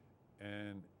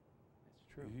 and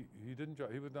that's true. He didn't.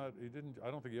 He was not. He didn't. I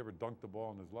don't think he ever dunked the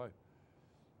ball in his life,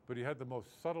 but he had the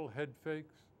most subtle head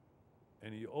fakes,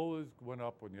 and he always went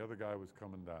up when the other guy was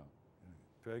coming down.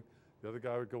 Fake. The other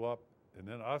guy would go up, and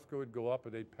then Oscar would go up,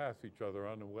 and they'd pass each other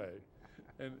on the way,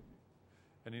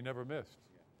 and he never missed.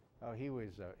 Oh, he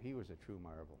was a true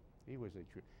marvel. He was a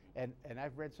true. And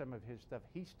I've read some of his stuff.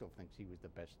 He still thinks he was the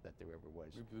best that there ever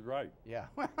was. He was right. Yeah,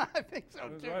 I think so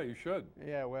He was too. right. You should.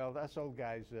 Yeah, well, us old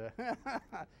guys.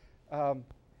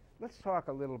 Let's talk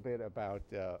a little bit about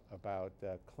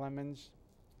Clemens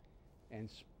and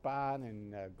Spahn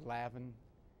and Glavin.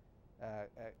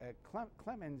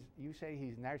 Clemens, you say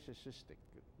he's narcissistic.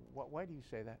 Why do you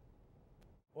say that?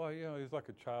 Well, you know, he's like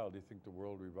a child. You think the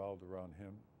world revolved around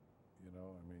him. You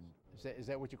know, I mean. Is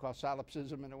that what you call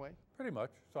solipsism in a way? Pretty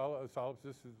much.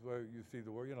 Solipsis is where you see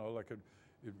the word, you know, like it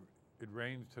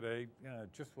rains today,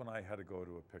 just when I had to go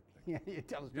to a picnic. Yeah, you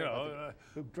tell us about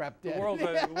who dropped dead. The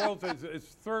world it's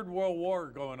Third World War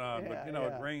going on, but, you know,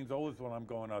 it rains always when I'm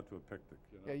going out to a picnic.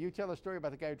 You know? Yeah, you tell a story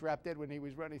about the guy who dropped dead when he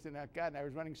was running. He said, God, I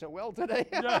was running so well today.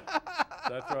 Yeah,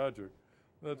 that's Roger.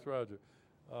 That's Roger.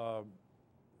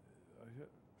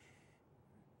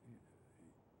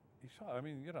 I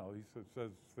mean, you know, he says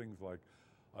things like,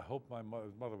 I hope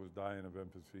his mother was dying of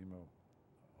emphysema.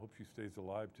 I hope she stays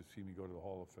alive to see me go to the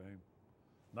Hall of Fame.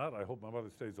 Not, I hope my mother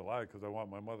stays alive because I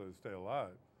want my mother to stay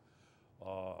alive.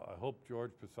 I hope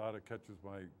George Posada catches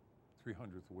my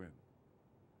 300th win.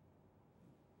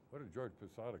 What did George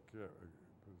Posada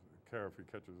care if he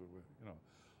catches a win? You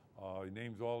know, he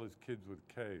names all his kids with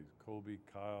K's, Kobe,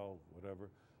 Kyle, whatever,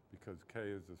 because K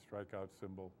is the strikeout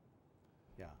symbol.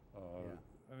 Yeah.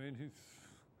 I mean,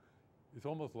 he's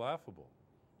almost laughable.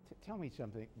 Tell me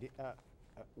something.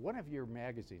 One of your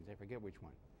magazines, I forget which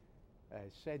one,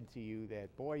 said to you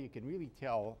that, boy, you can really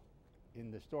tell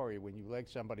in the story when you like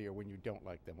somebody or when you don't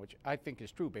like them, which I think is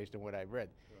true based on what I've read.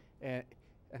 Sure.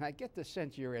 And I get the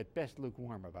sense you're at best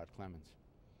lukewarm about Clemens.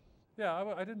 Yeah,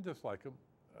 I didn't dislike him.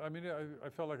 I mean, I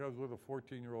felt like I was with a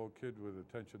 14-year-old kid with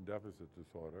attention deficit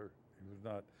disorder.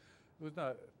 It was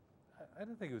not, I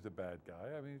didn't think he was a bad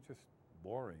guy. I mean, he's just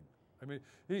boring. I mean,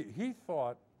 he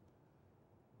thought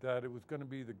that it was going to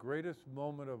be the greatest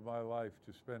moment of my life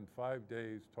to spend 5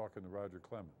 days talking to Roger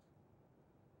Clemens.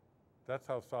 That's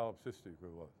how solipsistic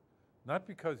it was. Not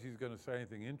because he's going to say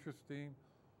anything interesting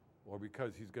or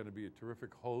because he's going to be a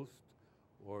terrific host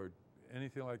or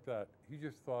anything like that. He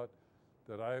just thought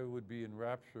that I would be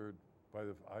enraptured by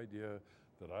the idea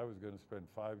that I was going to spend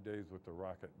 5 days with the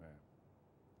Rocket Man.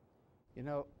 You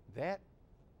know, that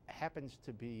happens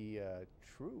to be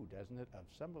true, doesn't it, of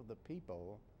some of the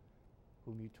people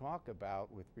whom you talk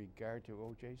about with regard to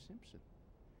O.J. Simpson.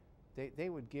 They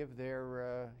would give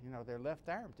their their left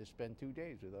arm to spend 2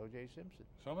 days with O.J. Simpson.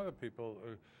 Some of the people,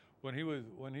 when he was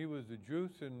the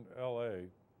juice in L.A.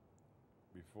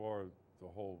 before the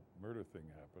whole murder thing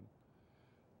happened,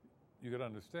 you could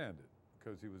understand it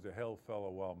because he was a hail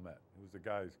fellow well met. He was a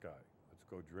guy's guy. Let's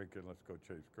go drinking. Let's go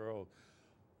chase girls.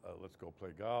 Let's go play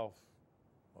golf.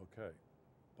 Okay.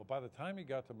 But by the time he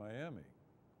got to Miami,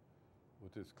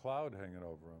 with this cloud hanging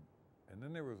over him, and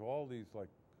then there was all these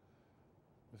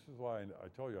this is why I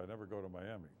told you I never go to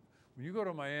Miami. When you go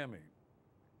to Miami,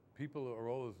 people are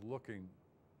always looking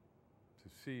to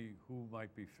see who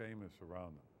might be famous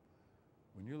around them.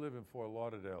 When you live in Fort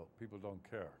Lauderdale, people don't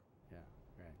care. Yeah,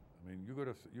 right. I mean, you go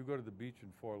to the beach in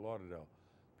Fort Lauderdale,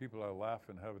 people are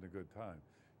laughing, having a good time.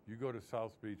 You go to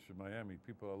South Beach in Miami,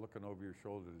 people are looking over your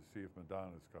shoulder to see if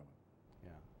Madonna's coming.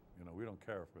 Yeah. You know, we don't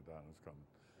care if Madonna's coming.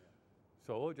 Yeah.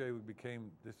 So O.J.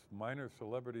 became this minor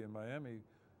celebrity in Miami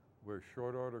where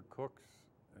short order cooks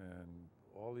and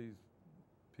all these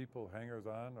people,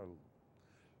 hangers-on, are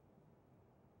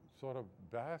sort of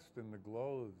basked in the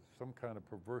glow of some kind of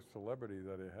perverse celebrity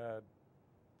that he had.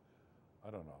 I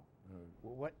don't know.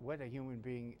 What a human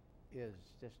being is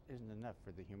just isn't enough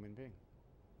for the human being.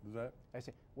 Is that? I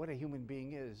say, what a human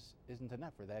being is isn't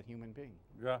enough for that human being.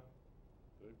 Yeah.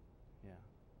 Yeah.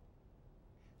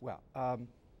 Well,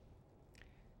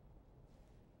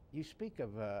 you speak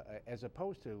of, as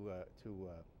opposed to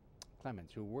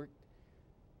Clemens, who worked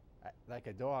like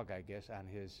a dog, I guess, on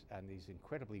these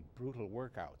incredibly brutal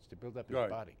workouts to build up his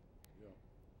body. Yeah.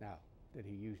 Now, did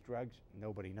he use drugs?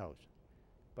 Nobody knows.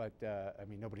 But, I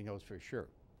mean, nobody knows for sure.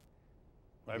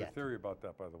 I have a theory about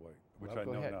that, by the way, which well, I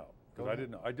know ahead. now. Go Because I ahead.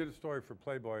 didn't know. I did a story for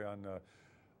Playboy on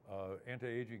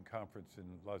anti-aging conference in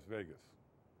Las Vegas.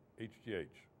 HGH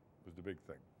was the big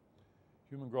thing.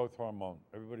 Human growth hormone.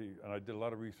 Everybody, and I did a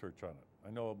lot of research on it.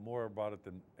 I know more about it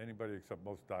than anybody except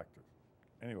most doctors.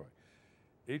 Anyway,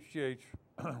 HGH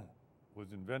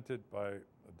was invented by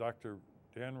Dr.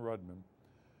 Dan Rudman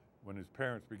when his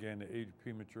parents began to age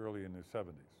prematurely in their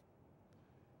 70s.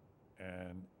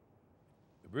 And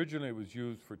originally it was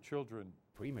used for children.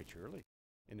 Prematurely?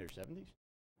 In their 70s?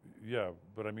 Yeah,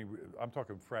 but I mean, I'm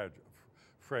talking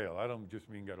frail. I don't just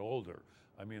mean get older.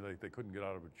 I mean like they couldn't get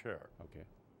out of a chair. Okay.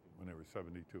 When they were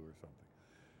 72 or something.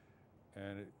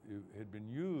 And it had been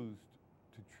used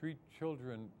to treat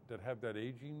children that have that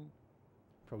aging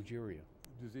progeria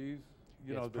disease.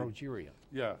 Progeria.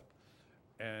 Yeah.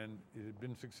 And it had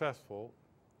been successful.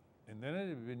 And then it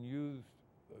had been used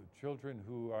children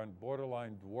who are on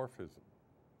borderline dwarfism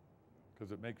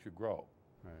because it makes you grow.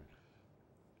 Right.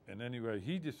 And anyway,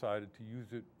 he decided to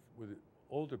use it with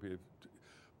older people.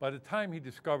 By the time he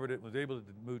discovered it and was able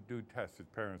to do tests, his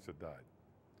parents had died.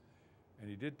 And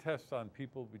he did tests on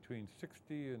people between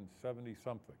 60 and 70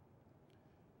 something.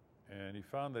 And he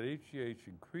found that HGH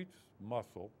increased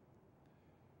muscle,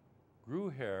 grew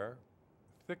hair,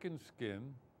 thickened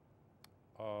skin,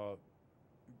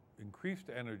 increased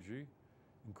energy,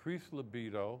 increased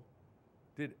libido,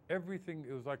 did everything.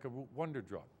 It was like a wonder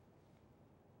drug.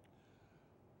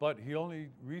 But he only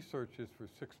researched this for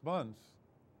 6 months,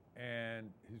 and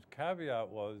his caveat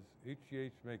was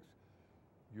HGH makes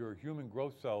your human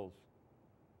growth cells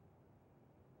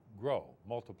grow,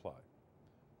 multiply,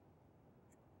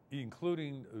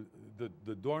 including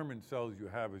the dormant cells you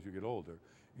have as you get older,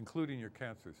 including your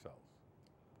cancer cells.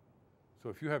 So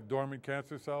if you have dormant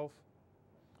cancer cells,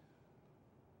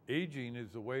 aging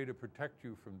is a way to protect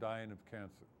you from dying of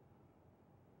cancer.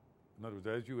 In other words,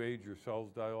 as you age, your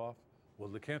cells die off. Well,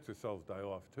 the cancer cells die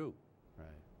off too. Right.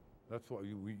 That's why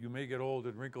you may get old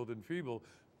and wrinkled and feeble,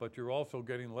 but you're also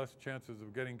getting less chances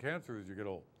of getting cancer as you get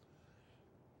old.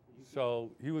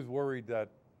 So he was worried that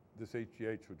this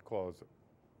HGH would cause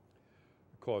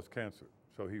cancer.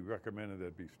 So he recommended that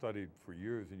it be studied for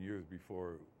years and years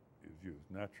before it was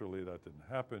used. Naturally, that didn't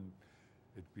happen.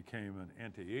 It became an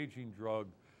anti-aging drug.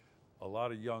 A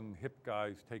lot of young hip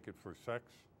guys take it for sex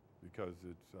because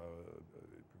it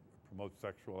promotes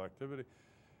sexual activity.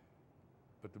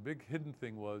 But the big hidden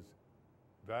thing was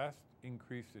vast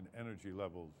increase in energy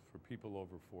levels for people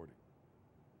over 40.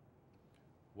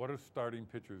 What do starting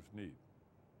pitchers need?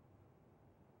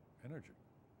 Energy.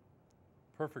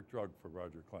 Perfect drug for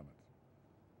Roger Clemens.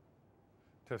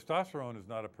 Testosterone is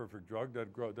not a perfect drug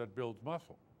that builds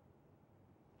muscle.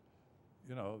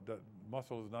 You know, that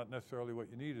muscle is not necessarily what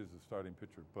you need as a starting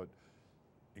pitcher, but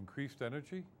increased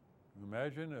energy.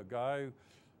 Imagine a guy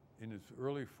in his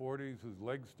early 40s whose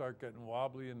legs start getting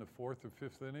wobbly in the 4th or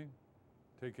 5th inning,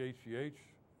 take HGH,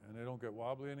 and they don't get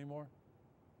wobbly anymore.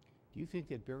 Do you think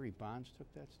that Barry Bonds took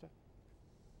that stuff?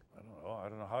 I don't know. I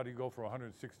don't know. How do you go from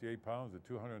 168 pounds to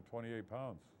 228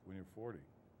 pounds when you're 40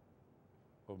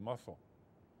 of muscle?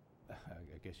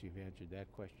 I guess you've answered that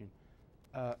question.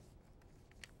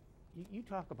 You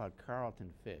talk about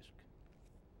Carlton Fisk.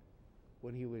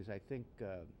 When he was, I think,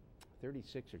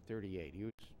 36 or 38, he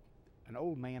was an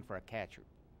old man for a catcher.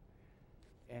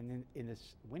 And in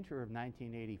this winter of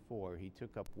 1984, he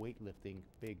took up weightlifting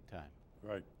big time.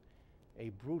 Right.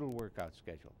 A brutal workout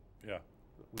schedule. Yeah.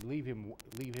 Would leave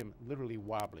him literally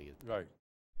wobbly. Right.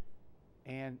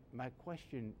 And my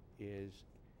question is,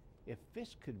 if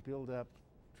Fisk could build up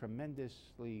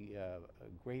tremendously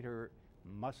greater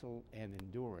muscle and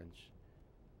endurance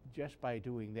just by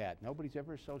doing that, nobody's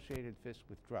ever associated Fisk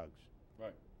with drugs.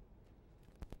 Right.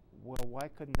 Well, why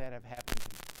couldn't that have happened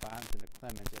to Bonds and the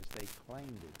Clemens as they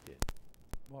claimed it did?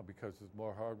 Well, because it's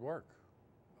more hard work.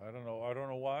 I don't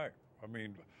know why. I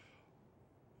mean,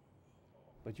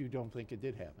 but you don't think it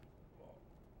did happen?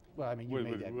 Well, I mean,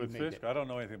 with Fisk, I don't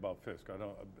know anything about Fisk. I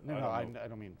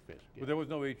don't mean Fisk. Yeah. But there was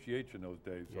no HGH in those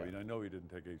days, so yeah. I know he didn't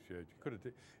take HGH.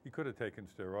 He could have taken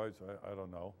steroids. I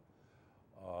don't know.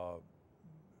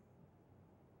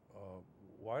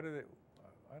 Why did it?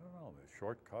 I don't know. The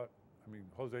shortcut. I mean,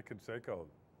 Jose Canseco,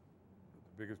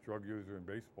 the biggest drug user in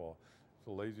baseball, is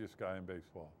the laziest guy in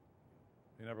baseball.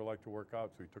 He never liked to work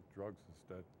out, so he took drugs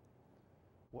instead.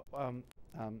 Well,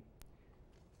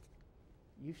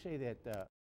 you say that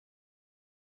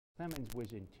Clemens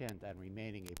was intent on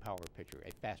remaining a power pitcher,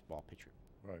 a fastball pitcher.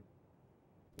 Right.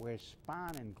 Whereas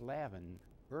Spahn and Glavine,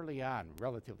 early on,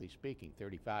 relatively speaking,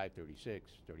 35,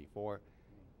 36, 34,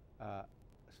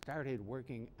 started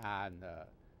working on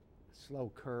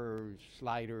slow curves,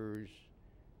 sliders.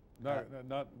 Not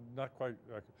quite.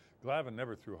 Glavine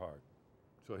never threw hard,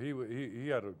 so he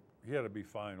had to be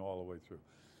fine all the way through.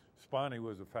 Spahn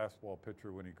was a fastball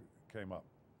pitcher when he came up,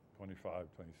 25,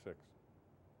 26.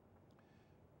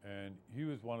 And he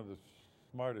was one of the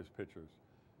smartest pitchers.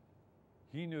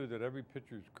 He knew that every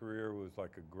pitcher's career was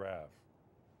like a graph.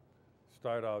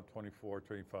 Start out 24,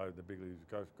 25, the big leagues,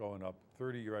 going up.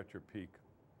 30, you're at your peak,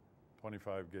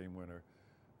 25 game winner.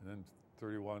 And then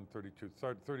 31, 32.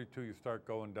 Start 32, you start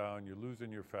going down. You're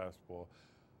losing your fastball.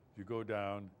 You go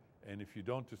down, and if you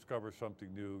don't discover something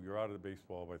new, you're out of the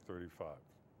baseball by 35.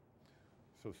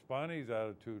 So Spahny's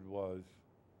attitude was,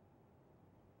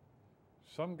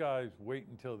 some guys wait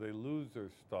until they lose their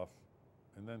stuff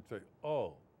and then say,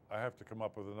 oh, I have to come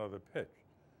up with another pitch.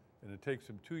 And it takes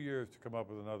them 2 years to come up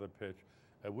with another pitch,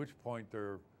 at which point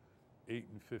they're 8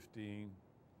 and 15,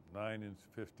 9 and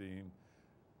 15,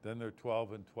 then they're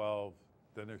 12 and 12,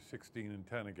 then they're 16 and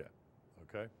 10 again,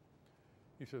 okay?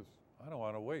 He says, I don't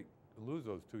want to wait and lose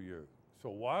those 2 years. So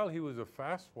while he was a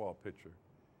fastball pitcher,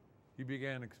 he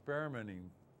began experimenting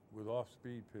with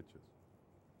off-speed pitches.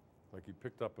 Like he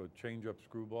picked up a change-up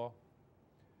screwball,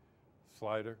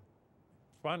 slider.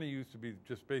 Spahny used to be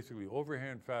just basically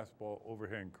overhand fastball,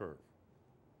 overhand curve.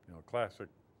 You know, classic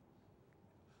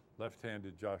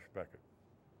left-handed Josh Beckett.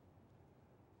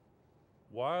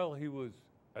 While he was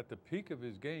at the peak of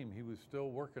his game, he was still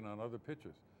working on other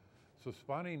pitches. So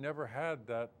Spahny never had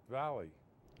that valley.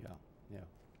 Yeah.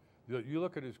 You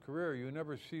look at his career, you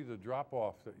never see the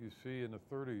drop-off that you see in the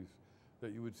 30s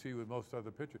that you would see with most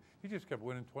other pitchers. He just kept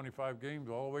winning 25 games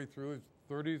all the way through his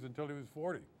 30s until he was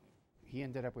 40. He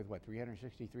ended up with what,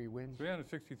 363 wins?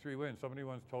 363 wins. Somebody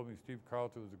once told me Steve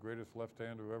Carlton was the greatest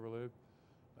left-hander who ever lived.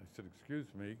 I said, excuse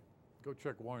me, go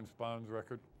check Warren Spahn's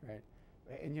record. Right.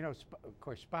 And you know, of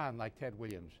course, Spahn, like Ted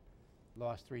Williams,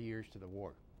 lost 3 years to the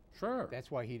war. Sure.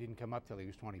 That's why he didn't come up till he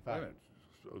was 25.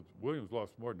 Williams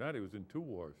lost more than that. He was in 2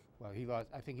 wars. Well,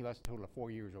 I think he lost a total of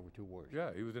 4 years over 2 wars. Yeah,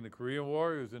 he was in the Korean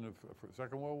War. He was in the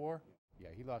Second World War. Yeah,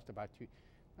 he lost about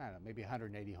I don't know, maybe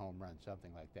 180 home runs,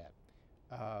 something like that.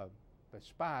 But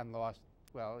Spahn lost,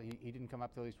 well, he didn't come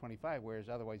up till he was 25, whereas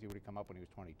otherwise he would have come up when he was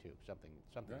 22, something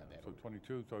Yeah, like that. so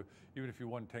 22. So even if you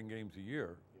won 10 games a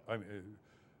year, I mean,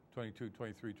 22,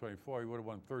 23, 24, he would have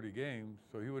won 30 games,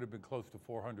 so he would have been close to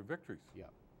 400 victories. Yeah,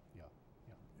 yeah,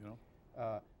 yeah. You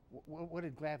know? What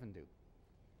did Glavin do?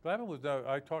 Glavin was,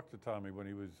 I talked to Tommy when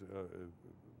he was,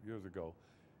 years ago.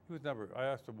 He was never, I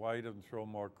asked him why he doesn't throw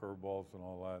more curveballs and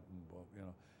all that, and, well, you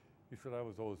know, he said, I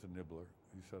was always a nibbler.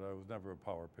 He said, I was never a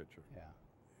power pitcher. Yeah.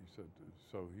 He said,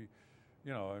 so he,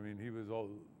 you know, I mean, he was all,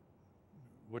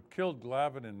 what killed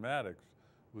Glavin and Maddox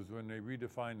was when they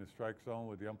redefined the strike zone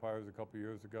with the umpires a couple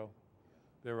years ago.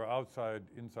 They were outside,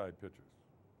 inside pitchers,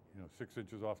 you know, 6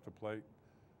 inches off the plate,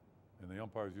 and the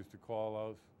umpires used to call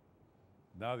those.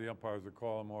 Now the umpires are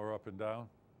calling more up and down,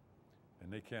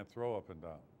 and they can't throw up and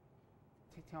down.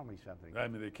 Tell me something. I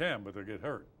mean, they can, but they'll get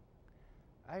hurt.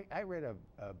 I read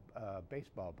a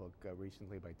baseball book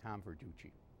recently by Tom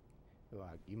Verducci, who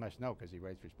you must know because he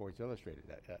writes for Sports Illustrated.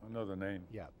 I know the name.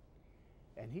 Yeah.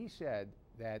 And he said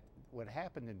that what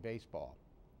happened in baseball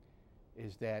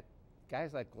is that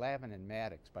guys like Glavin and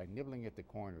Maddox, by nibbling at the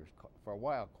corners, for a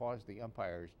while caused the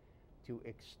umpires to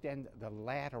extend the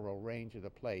lateral range of the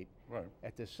plate. Right.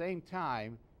 At the same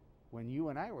time, when you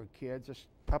and I were kids,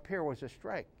 up here was a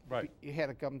strike. Right. You had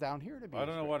to come down here to be I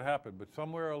don't know what happened, but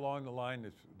somewhere along the line,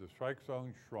 the strike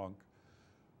zone shrunk.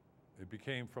 It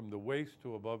became from the waist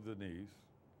to above the knees.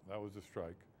 That was a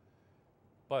strike.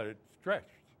 But it stretched.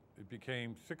 It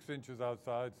became 6 inches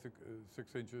outside,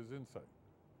 6 inches inside.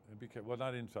 It became, well,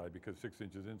 not inside, because 6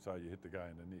 inches inside, you hit the guy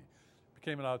in the knee. It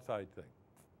became an outside thing.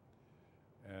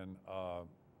 And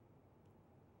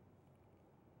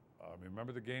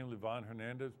remember the game Livan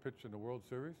Hernandez pitched in the World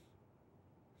Series?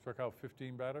 Struck out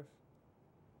 15 batters.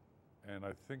 And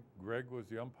I think Greg was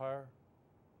the umpire.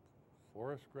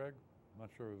 Forrest Gregg? I'm not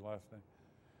sure his last name.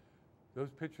 Those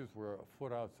pitches were a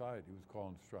foot outside. He was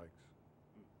calling strikes.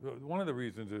 One of the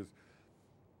reasons is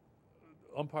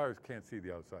umpires can't see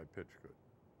the outside pitch good.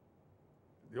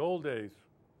 The old days,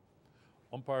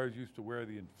 umpires used to wear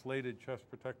the inflated chest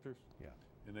protectors. Yeah.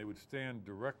 And they would stand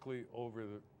directly over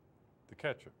the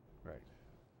catcher. Right.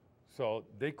 So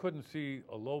they couldn't see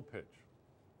a low pitch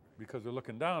because they're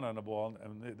looking down on the ball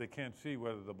and they can't see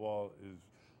whether the ball is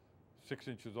 6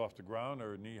 inches off the ground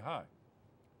or knee high.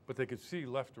 But they could see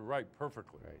left or right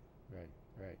perfectly. Right.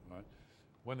 Right?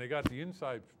 When they got the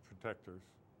inside protectors,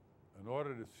 in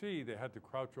order to see, they had to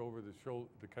crouch over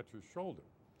the catcher's shoulder.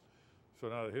 So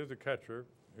now here's the catcher,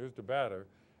 here's the batter,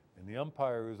 and the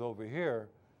umpire is over here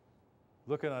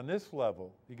looking on this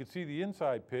level. You can see the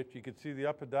inside pitch, you can see the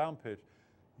up and down pitch.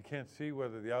 You can't see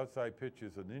whether the outside pitch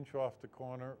is an inch off the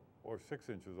corner or 6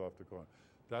 inches off the corner.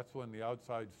 That's when the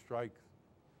outside strike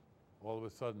all of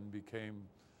a sudden became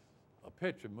a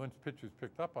pitch. And once pitchers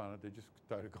picked up on it, they just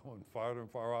started going farther and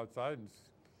far outside and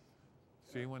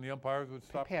seeing when the umpires would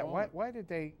stop Pat, calling. why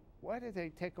did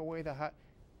they take away the high?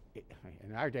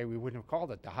 In our day, we wouldn't have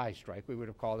called it the high strike. We would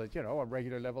have called it, a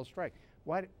regular level strike.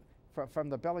 Why, from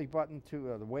the belly button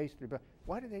to the waist,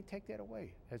 why did they take that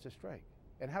away as a strike?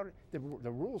 And how did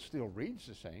the rule still reads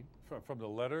the same? From the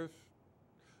letters?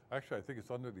 Actually, I think it's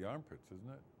under the armpits,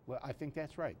 isn't it? Well, I think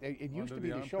that's right. It used Under to be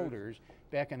the armpits. shoulders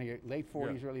back in the late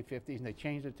 40s, early 50s, and they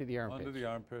changed it to the armpits. Under the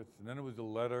armpits, and then it was the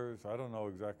letters. I don't know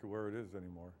exactly where it is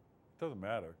anymore. It doesn't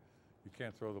matter. You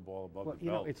can't throw the ball above the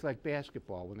belt. It's like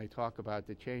basketball when they talk about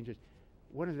the changes.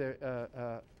 One of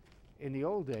the in the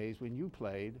old days when you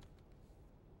played,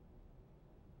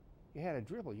 you had a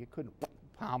dribble. You couldn't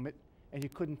palm it, and you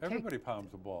couldn't Everybody palms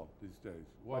the ball these days.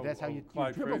 Well, that's how you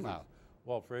Clyde dribble Frazier's- now.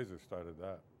 Walt Frazier started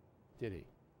that. Did he?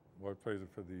 Walt Frazier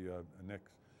for the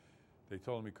Knicks. They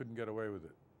told him he couldn't get away with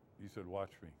it. He said,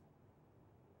 "Watch me."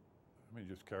 I mean,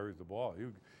 he just carries the ball.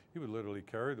 He would literally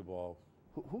carry the ball.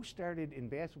 Who started in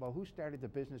basketball? Who started the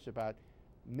business about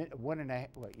 1.5?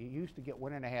 Well, you used to get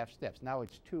 1.5 steps. Now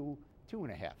it's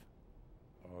 2.5.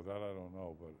 Oh, that I don't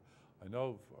know, but I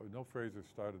know Frazier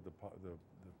started the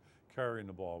carrying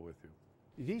the ball with you.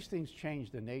 These things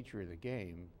change the nature of the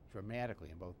game dramatically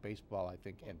in both baseball, I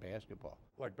think, and basketball.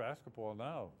 Like basketball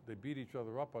now, they beat each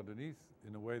other up underneath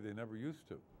in a way they never used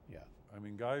to. Yeah. I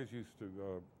mean, guys used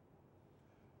to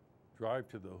drive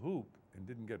to the hoop and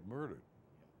didn't get murdered.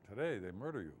 Today, they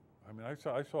murder you. I mean,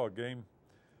 I saw a game,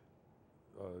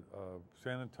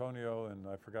 San Antonio, and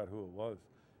I forgot who it was,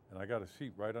 and I got a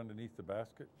seat right underneath the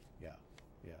basket. Yeah.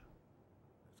 These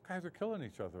guys are killing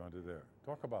each other under there.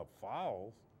 Talk about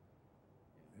fouls.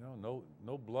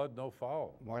 No blood, no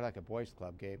foul. More like a boys'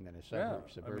 club game than a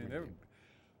suburban game.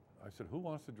 I said, who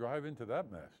wants to drive into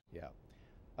that mess? Yeah.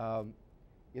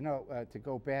 To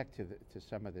go back to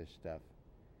some of this stuff,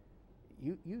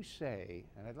 you say,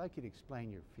 and I'd like you to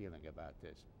explain your feeling about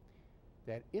this,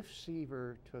 that if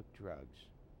Seaver took drugs,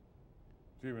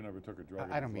 Seaver never took a drug.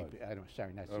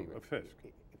 sorry, not Seaver. A Fisk.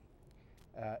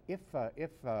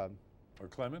 Or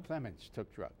Clemens? Clemens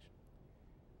took drugs,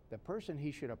 the person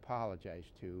he should apologize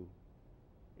to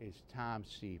is Tom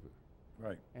Seaver.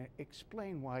 Right. And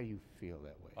explain why you feel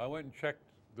that way. I went and checked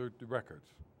the records.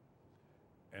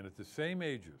 And at the same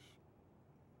ages,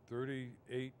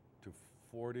 38 to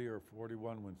 40 or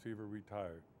 41 when Seaver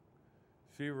retired,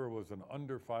 Seaver was an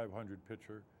under 500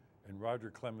 pitcher, and Roger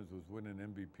Clemens was winning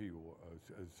MVP,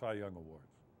 Cy Young awards.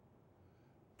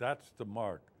 That's the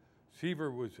mark.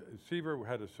 Seaver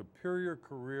had a superior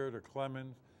career to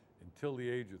Clemens until the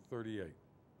age of 38.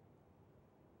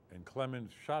 And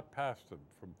Clemens shot past him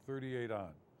from 38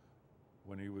 on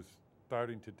when he was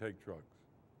starting to take drugs,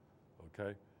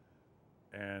 okay?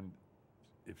 And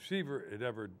if Seaver had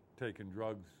ever taken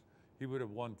drugs, he would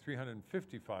have won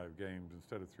 355 games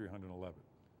instead of 311.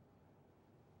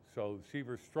 So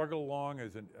Seaver struggled along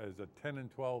as a 10 and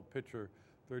 12 pitcher,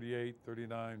 38,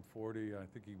 39, 40. I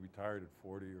think he retired at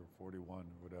 40 or 41 or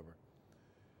whatever.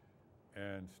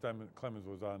 And Clemens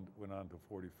went on to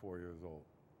 44 years old.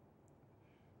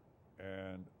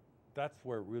 And that's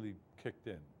where it really kicked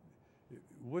in. It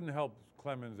wouldn't help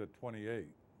Clemens at 28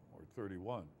 or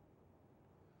 31.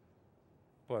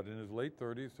 But in his late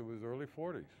 30s to his early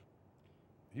 40s,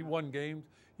 he won games.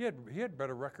 He had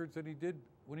better records than he did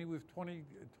when he was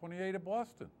 28 at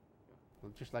Boston.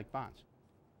 Well, just like Bonds.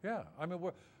 Yeah, I mean,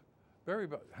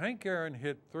 Hank Aaron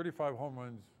hit 35 home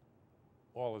runs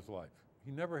all his life.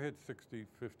 He never hit 60,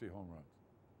 50 home runs.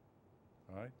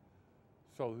 All right?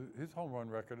 So his home run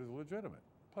record is legitimate.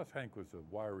 Plus, Hank was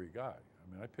a wiry guy.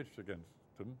 I mean, I pitched against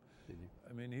him. Did you?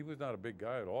 I mean, he was not a big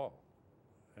guy at all.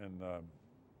 And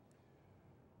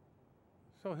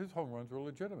so his home runs were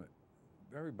legitimate.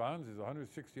 Barry Bonds is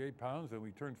 168 pounds, and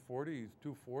when he turns 40, he's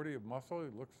 240 of muscle.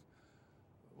 He looks,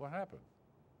 what happened?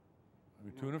 I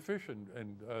mean, tuna fish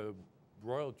and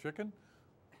broiled chicken.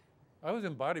 I was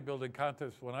in bodybuilding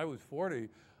contests when I was 40.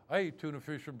 I ate tuna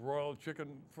fish and broiled chicken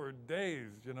for days,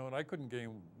 you know, and I couldn't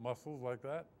gain muscles like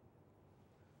that.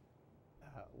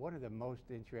 One of the most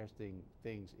interesting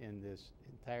things in this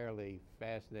entirely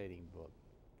fascinating book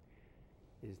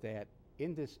is that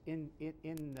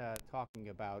in talking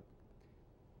about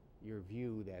your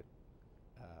view that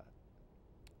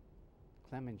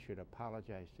Clemens should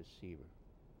apologize to Seaver,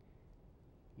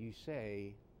 you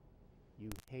say you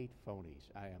hate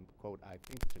phonies. I am, quote, I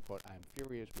think it's a quote, I am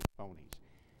furious with phonies.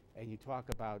 And you talk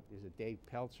about, is it Dave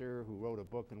Peltzer who wrote a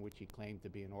book in which he claimed to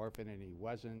be an orphan and he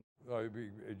wasn't? Oh, he'd be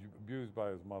abused by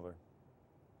his mother.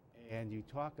 And you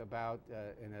talk about,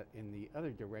 in the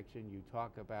other direction, you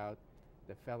talk about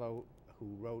the fellow who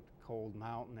wrote Cold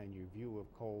Mountain and your view of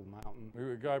Cold Mountain.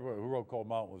 The guy who wrote Cold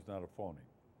Mountain was not a phony.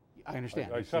 I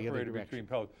understand. I separated between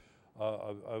Peltzer.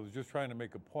 I was just trying to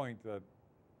make a point that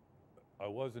I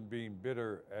wasn't being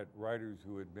bitter at writers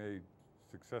who had made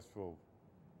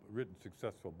written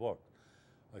successful books.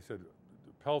 I said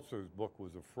Peltzer's book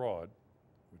was a fraud,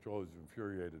 which always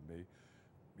infuriated me,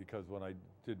 because when I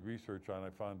did research on it,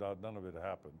 I found out none of it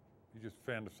happened. He just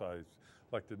fantasized,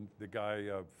 like the guy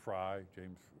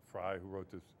James Fry, who wrote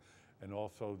this, and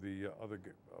also the other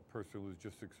person who was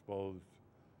just exposed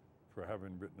for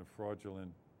having written a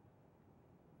fraudulent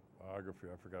biography.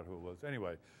 I forgot who it was.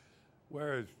 Anyway,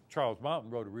 whereas Charles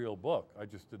Mountain wrote a real book, I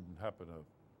just didn't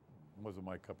wasn't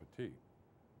my cup of tea.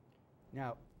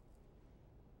 Now,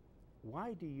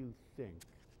 why do you think,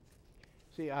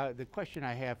 see, the question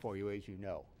I have for you, as you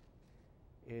know,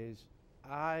 is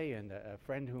I and a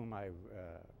friend whom I've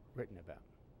written about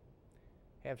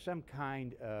have some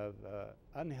kind of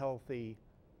unhealthy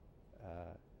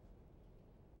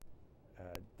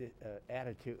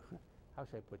attitude, how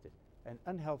should I put this, an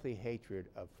unhealthy hatred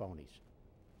of phonies.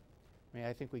 I mean,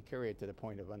 I think we carry it to the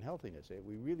point of unhealthiness.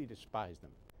 We really despise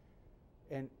them.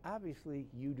 And obviously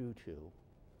you do too.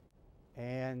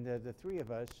 And the three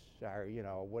of us are, you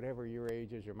know, whatever your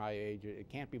age is or my age, it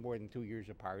can't be more than 2 years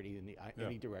apart in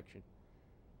any direction.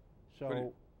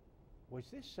 So was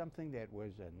this something that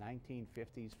was a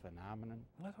 1950s phenomenon?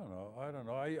 I don't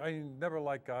know. I never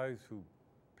liked guys who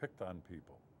picked on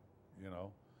people, you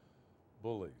know,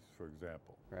 bullies, for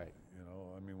example. Right. You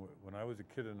know, I mean, when I was a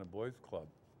kid in a boys' club,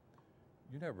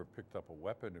 you never picked up a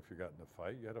weapon if you got in a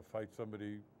fight. You had to fight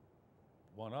somebody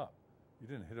one up. You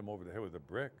didn't hit him over the head with a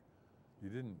brick. You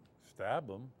didn't stab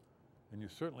him, and you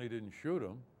certainly didn't shoot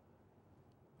him.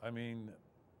 I mean,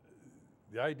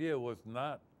 the idea was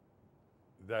not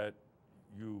that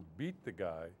you beat the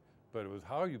guy, but it was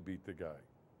how you beat the guy.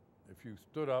 If you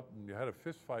stood up and you had a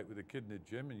fist fight with a kid in the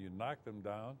gym and you knocked him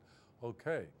down,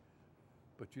 okay.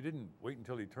 But you didn't wait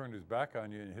until he turned his back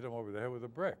on you and hit him over the head with a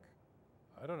brick.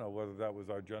 I don't know whether that was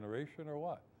our generation or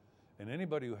what. And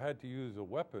anybody who had to use a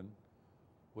weapon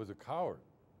was a coward,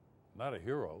 not a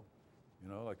hero. You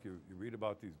know, like you read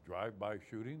about these drive-by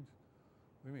shootings.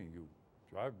 What do you mean? You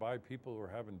drive by people who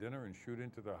are having dinner and shoot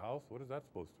into their house? What is that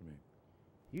supposed to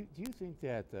mean? Do you think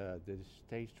that this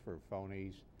taste for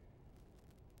phonies,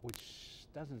 which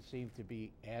doesn't seem to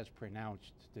be as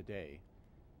pronounced today,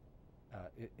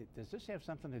 does this have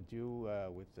something to do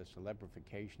with the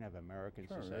celebrification of American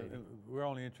society? And we're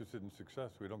only interested in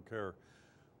success. We don't care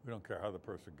how the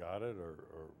person got it or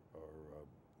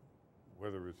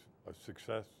whether it's a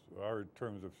success. Our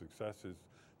terms of success is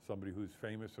somebody who's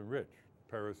famous and rich.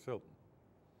 Paris Hilton,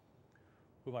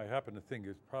 whom I happen to think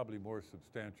is probably more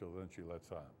substantial than she lets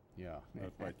on. Yeah.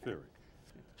 That's my theory.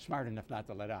 Smart enough not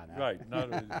to let on. Huh? Right.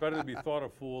 It's better to be thought a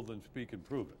fool than speak and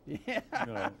prove it. Yeah.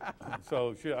 You know?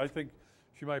 So I think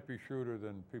she might be shrewder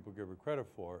than people give her credit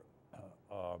for.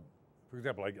 For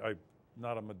example, I'm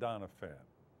not a Madonna fan.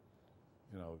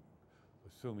 You know,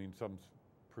 assuming some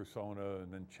persona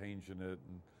and then changing it,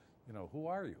 and you know, who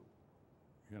are you?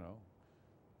 You know,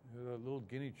 you're a little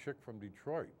guinea chick from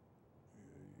Detroit.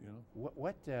 You know.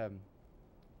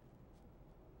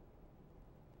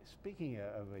 Speaking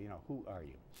of, you know, who are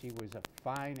you? She was a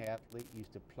fine athlete,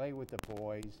 used to play with the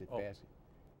boys at basket.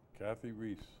 Kathy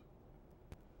Reese.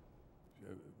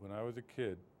 When I was a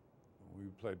kid, we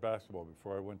played basketball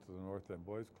before I went to the North End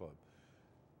Boys Club.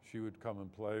 She would come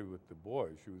and play with the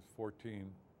boys. She was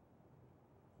 14,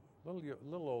 a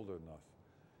little older than us.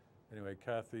 Anyway,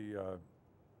 Kathy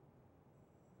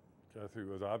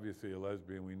was obviously a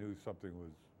lesbian. We knew something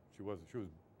was, she was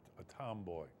a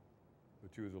tomboy,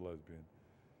 but she was a lesbian.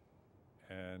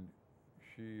 And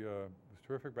she was a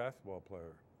terrific basketball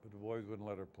player, but the boys wouldn't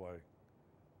let her play,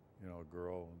 you know, a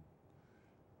girl.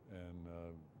 And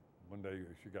one day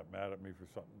she got mad at me for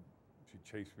something. She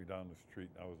chased me down the street,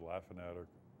 and I was laughing at her,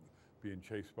 being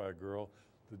chased by a girl.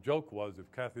 The joke was,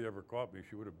 if Kathy ever caught me,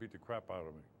 she would have beat the crap out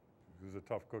of me. She was a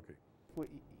tough cookie. Well,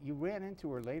 you ran into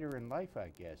her later in life,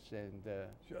 I guess, and...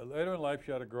 later in life,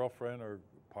 she had a girlfriend or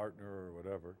partner or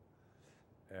whatever,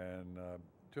 and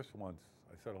just once,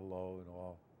 I said hello and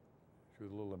all. She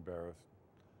was a little embarrassed.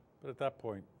 But at that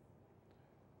point,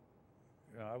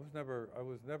 you know, I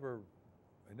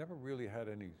never really had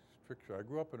any stricture. I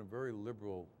grew up in a very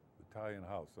liberal Italian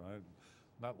house, and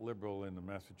not liberal in the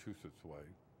Massachusetts way.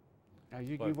 Now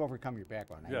you've overcome your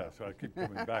background. Yeah, so I keep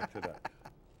coming back to that.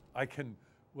 I can,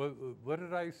 what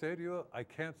did I say to you? I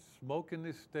can't smoke in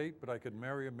this state, but I could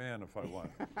marry a man if I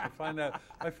want. I find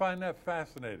that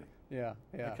fascinating. Yeah,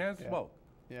 yeah. I can't smoke.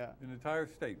 Yeah. In the entire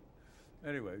state.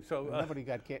 Anyway, so nobody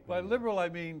got kicked. By liberal, I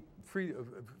mean free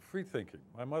thinking.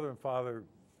 My mother and father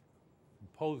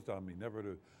imposed on me never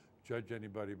to judge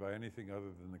anybody by anything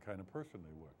other than the kind of person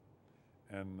they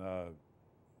were, and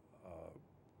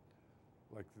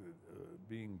like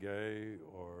being gay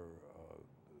or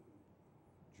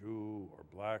Jew or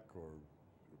black or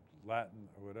Latin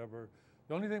or whatever.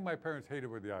 The only thing my parents hated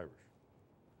were the Irish,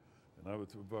 and that was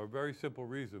for a very simple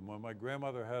reason. When my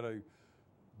grandmother had a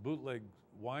bootleg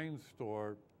wine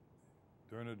store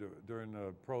during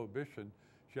the Prohibition,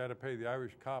 she had to pay the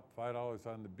Irish cop $5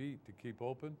 on the beat to keep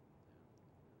open.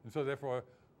 And so therefore,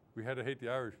 we had to hate the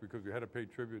Irish because we had to pay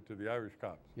tribute to the Irish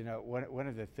cops. You know, one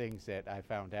of the things that I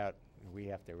found out, and we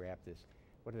have to wrap this,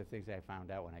 one of the things I found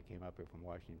out when I came up here from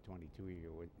Washington 20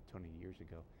 years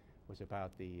ago was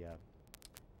about the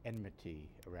enmity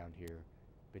around here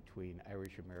between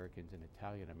Irish Americans and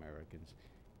Italian Americans.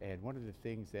 And one of the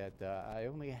things that I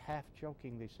only half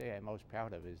jokingly say I'm most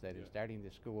proud of is that in starting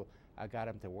this school, I got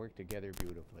them to work together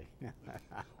beautifully.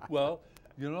 Well,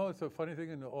 you know, it's a funny thing,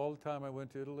 and all the time I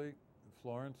went to Italy,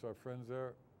 Florence, our friends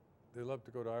there, they love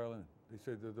to go to Ireland. They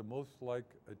say they're the most like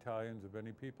Italians of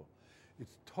any people.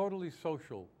 It's totally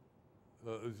social,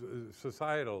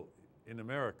 societal in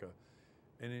America.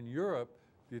 And in Europe,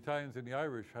 the Italians and the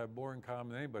Irish have more in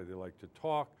common than anybody. They like to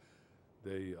talk,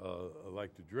 they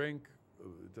like to drink,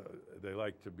 they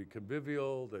like to be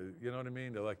convivial, you know what I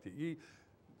mean? They like to eat.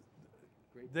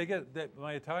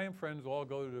 My Italian friends all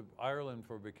go to Ireland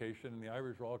for vacation, and the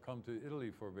Irish all come to Italy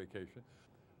for vacation.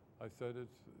 I said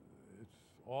it's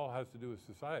all has to do with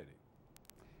society.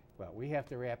 Well, we have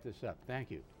to wrap this up.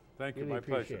 Thank you. Thank you, really my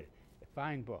appreciate pleasure. It. A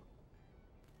fine book.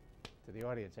 To the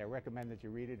audience, I recommend that you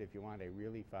read it if you want a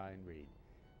really fine read.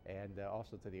 And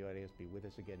also to the audience, be with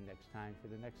us again next time for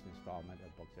the next installment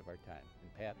of Books of Our Time.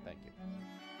 And Pat, thank you.